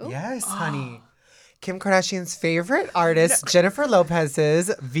 You do? Yes, honey. Kim Kardashian's favorite artist, Jennifer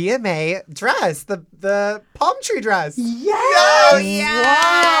Lopez's VMA dress, the palm tree dress. Yes!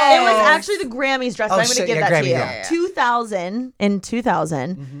 Yes! It was actually the Grammys dress. Oh, but I'm going to shit, give yeah, that to you. Grammy, yeah. 2000,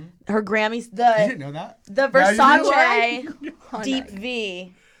 her Grammys, You didn't know that? the Now you Versace Deep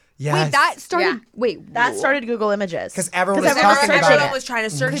V. Yes. Wait, that started. Yeah. Wait, That started Google Images. Because everyone was everyone talking was about searching it. was trying to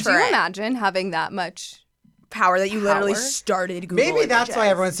search Could for you it. imagine having that much? Power that you literally Power? started Google Maybe that's why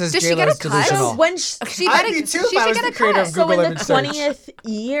Images. everyone says Does she get J-Lo's a cut? delusional. when She I'd better- be too she if I should was get the a creator cut. of So Google in the Image Search. 20th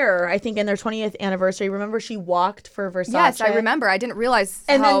year, I think in their 20th anniversary, remember she walked for Versace? Yes, I remember. I didn't realize.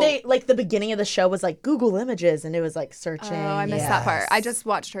 And how... then they, like, the beginning of the show was like Google Images, and it was like searching. Oh, I missed that part. I just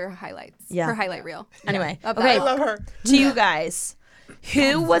watched her highlights. Yeah. Her highlight reel. Anyway, Love that. okay. I love her. To you guys,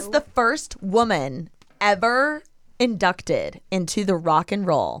 who was the first woman ever inducted into the Rock and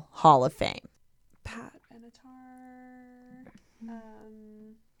Roll Hall of Fame? Pat Benatar.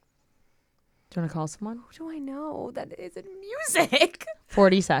 Do you want to call someone? Who do I know that is in music?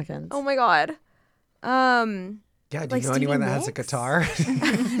 40 seconds. Oh my god. Yeah, do Like you know Stevie anyone that has a Nicks? guitar?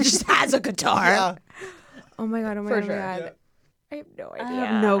 Just has a guitar. Yeah. Oh my god. Oh my For god. sure. Oh my god. I have no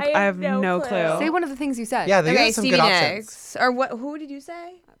idea. I have no clue. Say one of the things you said. Yeah, they Okay, have some Stevie good options. Nicks. Or what? Who did you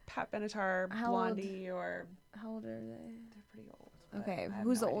say? Pat Benatar, How old? Blondie, or How old are they? they're pretty old. Okay,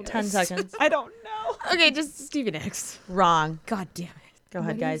 who's the oldest? 10 seconds. I don't know. Okay, just Stevie Nicks. Wrong. God damn it. Go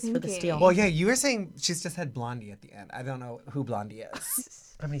ahead, guys, for the thinking? steal. Well, yeah, you were saying she's just had Blondie at the end. I don't know who Blondie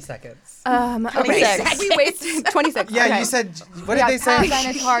is. How many seconds? Okay. We wasted 26. Yeah, okay. you said, what did Yeah, they say?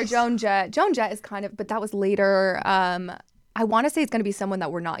 Pat Benatar, Joan Jett. Joan Jett is kind of, but that was later. I want to say it's going to be someone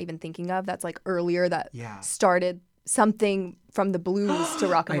that we're not even thinking of. That's like earlier that Yeah. started something from the blues to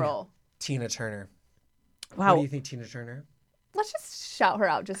rock I and know. roll. Tina Turner. Wow. What do you think, Tina Turner? Let's just shout her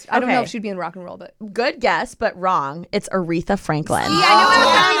out. Just I don't know Okay. if she'd be in rock and roll, but Good guess, but wrong. It's Aretha Franklin. I knew it was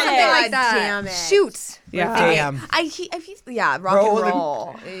going to be something God like that. damn it. Shoot. Yeah. Damn. Yeah, rock Roll and and-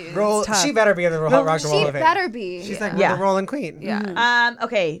 roll. Roll. She better be in the Rock and Roll She Hall of Fame. better be. She's like Yeah. the rolling queen. Yeah.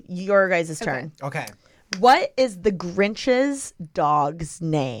 Okay, your guys' turn. Okay. What is the Grinch's dog's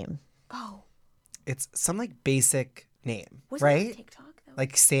name? It's some like basic name, Was right? it TikTok though?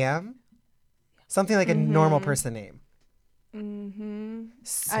 Like Sam? Something like a normal person name.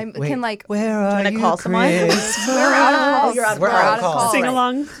 I Wait, can like. Where are wanna you, call someone? Chris? We're out of calls. You're out of We're calls. out of calls. Sing right.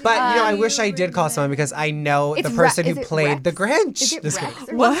 along. But you know, I wish I did call someone because I know the It's person Re- who is it played the Rex? Grinch. Is it This Rex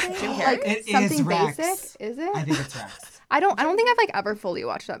Grinch. or What? something? Like It is something Rex. basic? Is it? I think it's Rex. I don't think I've like ever fully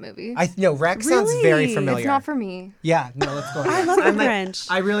watched that movie. No, Rex sounds very Really? familiar. It's not for me. Yeah, no, let's go. I love the I'm like- Grinch.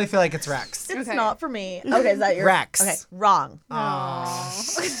 I really feel like it's Rex. It's Okay. not for me. Okay, is that your Rex. Okay, wrong.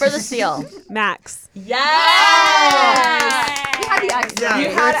 For the steal. Max. Yes. We had the accent. Yeah, You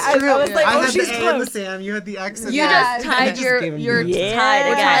had it's it. I true. was like, I oh, had she's the A and the close. Sam. You had the X. And You the just I tied just your gave him your the-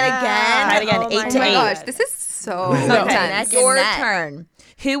 tied again. Tied again. Oh my 8 to Oh my 8. gosh, this is so Okay, intense. your Net. turn.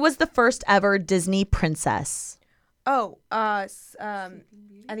 Who was the first ever Disney princess? Oh, I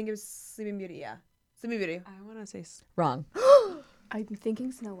think it was Sleeping Beauty. Yeah, Sleeping Beauty. I want to say Wrong. I'm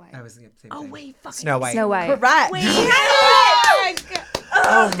thinking Snow White. I was the same Oh thing. wait, fuck. Snow White. Snow White. Correct.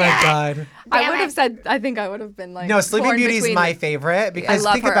 Oh my god. I would have said. I think I would have been like. No, Sleeping torn Beauty is between my the- favorite because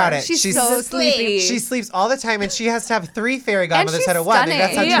love think her. about it. She's so sleepy. She sleeps all the time and she has to have 3 fairy godmothers she's instead of 1.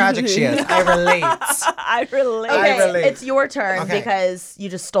 That's how stunning. tragic she is. I relate. I relate. Okay, I relate. it's your turn Okay. because you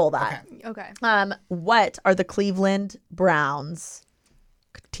just stole that. Okay. What are the Cleveland Browns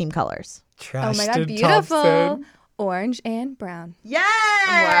team colors? Oh my god, beautiful. Orange and brown. Yes.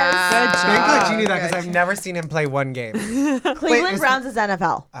 Thank God you knew that because I've never seen him play one game. Cleveland is- Browns is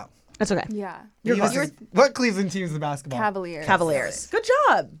NFL. Oh. That's okay. Yeah. What Cleveland team is the basketball? Cavaliers. Cavaliers. Good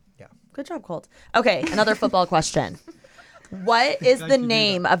job. Yeah. Good job, Colt. Okay, another football question. What is the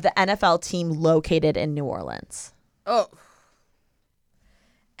name of the NFL team located in New Orleans? Oh.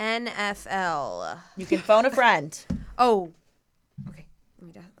 NFL. You can phone a friend. Oh. Okay.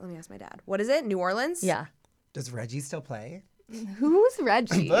 Let me ask my dad. What is it? New Orleans? Yeah. Does Reggie still play? Who's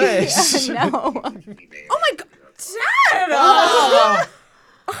Reggie? Bush. No. Oh my God. Dad! Oh.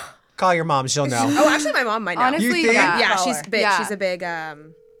 Call your mom. She'll know. Oh, actually, my mom might know. Honestly, You think? yeah. Yeah, she's big. Yeah. She's a big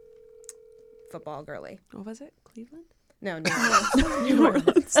football girly. What was it? Cleveland? No. New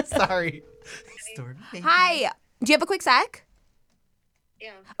Orleans. Sorry. Hi. Do you have a quick sec?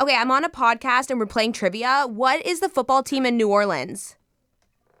 Yeah. Okay, I'm on a podcast and we're playing trivia. What is the football team in New Orleans?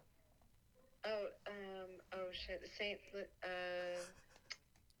 Oh shit.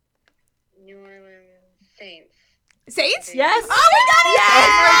 New Orleans Saints. Saints? Yes. Oh, we got it!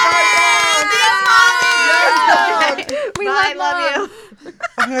 Yes! We Bye, love you.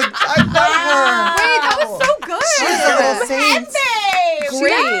 I love her. Wait, that was so good. She's a little saint.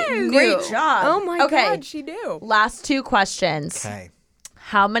 Great job. Oh my Okay. God, she knew. Last two questions. Okay.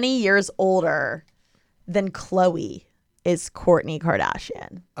 How many years older than Khloe is Kourtney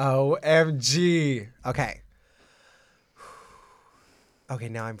Kardashian? OMG. Okay. Okay,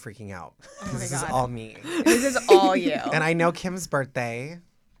 now I'm freaking out. This is all me. This is all you. And I know Kim's birthday,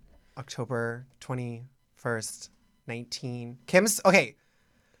 October 21st, 19. Kim's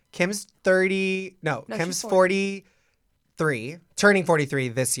 30. No, Kim's 43, turning 43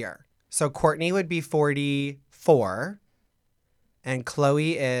 this year. So Kourtney would be 44. And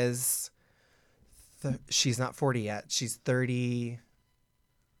Khloe is, she's not 40 yet. She's 38.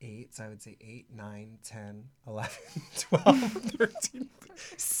 So I would say 8, 9, 10, 11, 12, 13,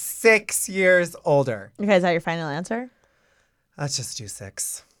 6 years older. Okay, is that your final answer? Let's just do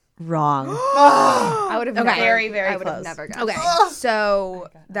 6. Wrong. I would have Okay. never. Very, very I would have close. never guessed. Okay, so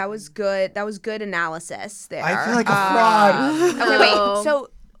that was good. That was good analysis there. I feel like a fraud. Okay, wait.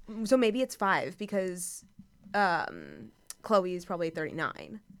 So maybe it's 5 because Chloe is probably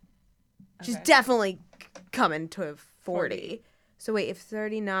 39. She's definitely coming to 40. So wait, if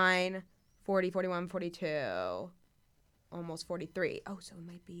 39, 40, 41, 42, almost 43. Oh, so it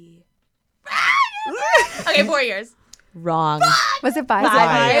might be. Okay, 4 years. Wrong. Was it 5?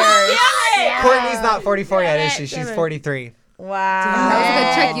 Courtney's not 44 yet, is she? She's 43. Wow. That was a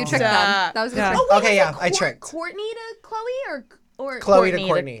good trick. You tricked them. That was a good trick. Oh, wait, Okay, is yeah, it I tricked. Courtney to Chloe or Chloe to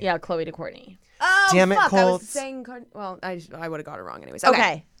Courtney. Yeah, Chloe to Courtney. Oh, Damn it, fuck. I Colt. was saying well, I would have got it wrong anyways.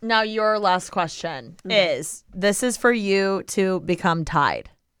 Okay. Now your last question is, this is for you to become tied.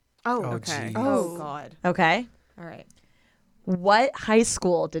 Oh, okay. geez. Oh, God. Okay? All right. What high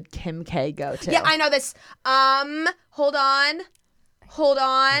school did Kim K go to? Yeah, I know this. Hold on.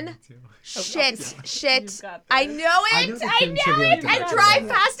 Shit. I know it. I know it. I drive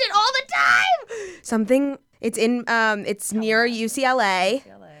past it all the time. Something. It's in. It's near UCLA.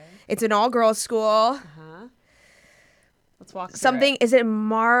 It's an all-girls school. Let's walk. Something. Is it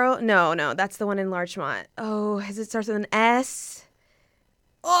Morrow? No. That's the one in Larchmont. Oh, it starts with an S.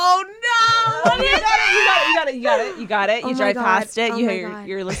 Oh no! You got it. You Oh my drive God. past it. Oh you my hear, God.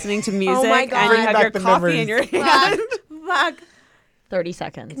 you're listening to music, my and God. you Bring have back your the coffee in your hand. Fuck. 30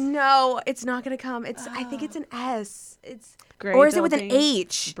 seconds. No, it's not gonna come. I think it's an S. It's Great or is it with an building.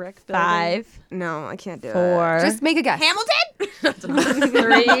 H? Brick building. 5, No, I can't do it. 4, Just make a guess. Hamilton?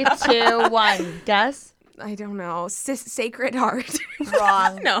 3, 2, 1. Guess. I don't know. Sacred Heart.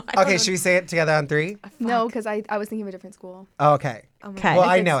 Wrong. No. I Okay, should we say it together on 3? No, because I was thinking of a different school. Oh, okay. Okay. Well,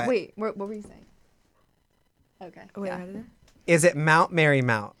 I know it. Wait, what were you saying? Okay. Wait, yeah. how did it? Is it Mount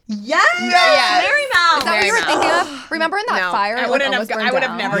Marymount? Yes. Yeah. Marymount. Is that what you were thinking of? Remember in that No, fire? I it, wouldn't almost have. burned I would have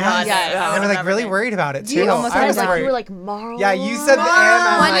down? never gotten it. I was like really worried about it too. You almost I was had it. worried. You were like Marl. Yeah, you said the M.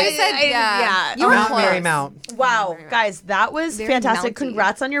 I'm When like, you said yeah, you were Mount close. Marymount. Wow, guys, that was Very fantastic. mounty.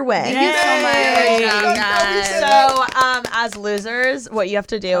 Congrats on your win. Thank you so much. Yay. So, as losers, what you have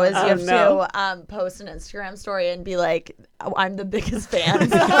to do is you have to post an Instagram story and be like, I'm the biggest fan of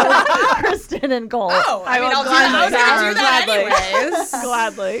Christen and Colt. Oh, I mean, I'll do that. I was gonna do that anyways.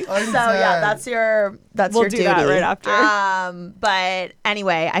 Gladly. So yeah, that's your We'll do duty. that right after. But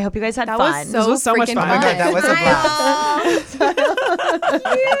anyway, I hope you guys had That fun. was so This was so much freaking fun. Oh my God, that was a blast.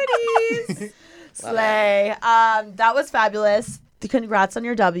 Cuties. Slay. That was fabulous. Congrats on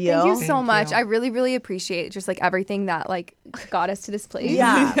your W. Thank you so Thank much. you. I really, really appreciate just like everything that like got us to this place.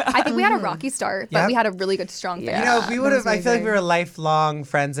 Yeah. I think we had a rocky start, but Yep. we had a really good strong finish. You know, if we would have, That was I feel like we amazing. were lifelong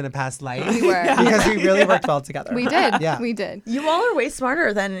friends in a past life. We were. Because we really worked well together. We did. Yeah. We did. You all are way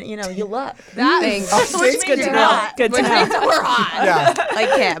smarter than you look. Thanks. It's good to know. Good to know. We're hot. Yeah. Like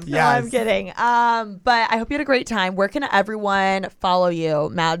Kim. No, I'm Yes. kidding. But I hope you had a great time. Where can everyone follow you?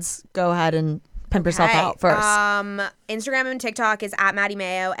 Mads, go ahead and pimp yourself out first. Instagram and TikTok is at Mady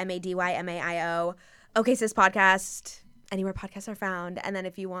Maio, MADYMAIO. Okay, Sis Podcast, anywhere podcasts are found. And then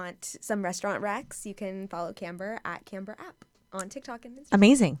if you want some restaurant recs, you can follow Camber at Camber App. on TikTok and Instagram.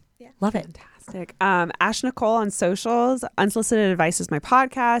 Amazing. Love it. Fantastic. Ash Nichole on socials. Unsolicited Advice is my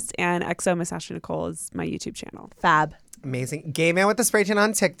podcast, and XO Miss Ashley Nichole is my YouTube channel. Fab. Amazing. Gay Man with the Spray Tan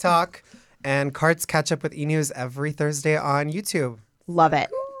on TikTok. And Carts catch up with E-News every Thursday on YouTube. Love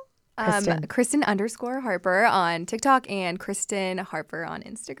it. Christen _Harper on TikTok and Christen Harper on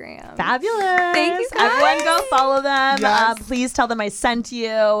Instagram. Fabulous. Thank you, guys. Everyone go follow them. Yes. Please tell them I sent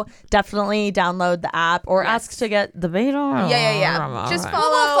you. Definitely download the app or ask to get the beta. Yeah. Just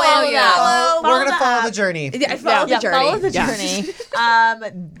follow. We're going to follow the journey. Yeah, follow the journey. Follow the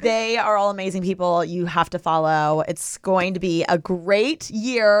journey. They are all amazing people. You have to follow. It's going to be a great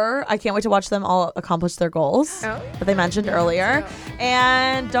year. I can't wait to watch them all accomplish their goals that they mentioned earlier.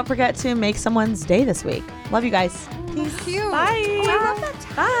 And don't forget to make someone's day this week. Love you guys. Thank you. Bye. Oh, I love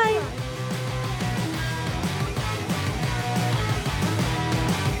that. Bye.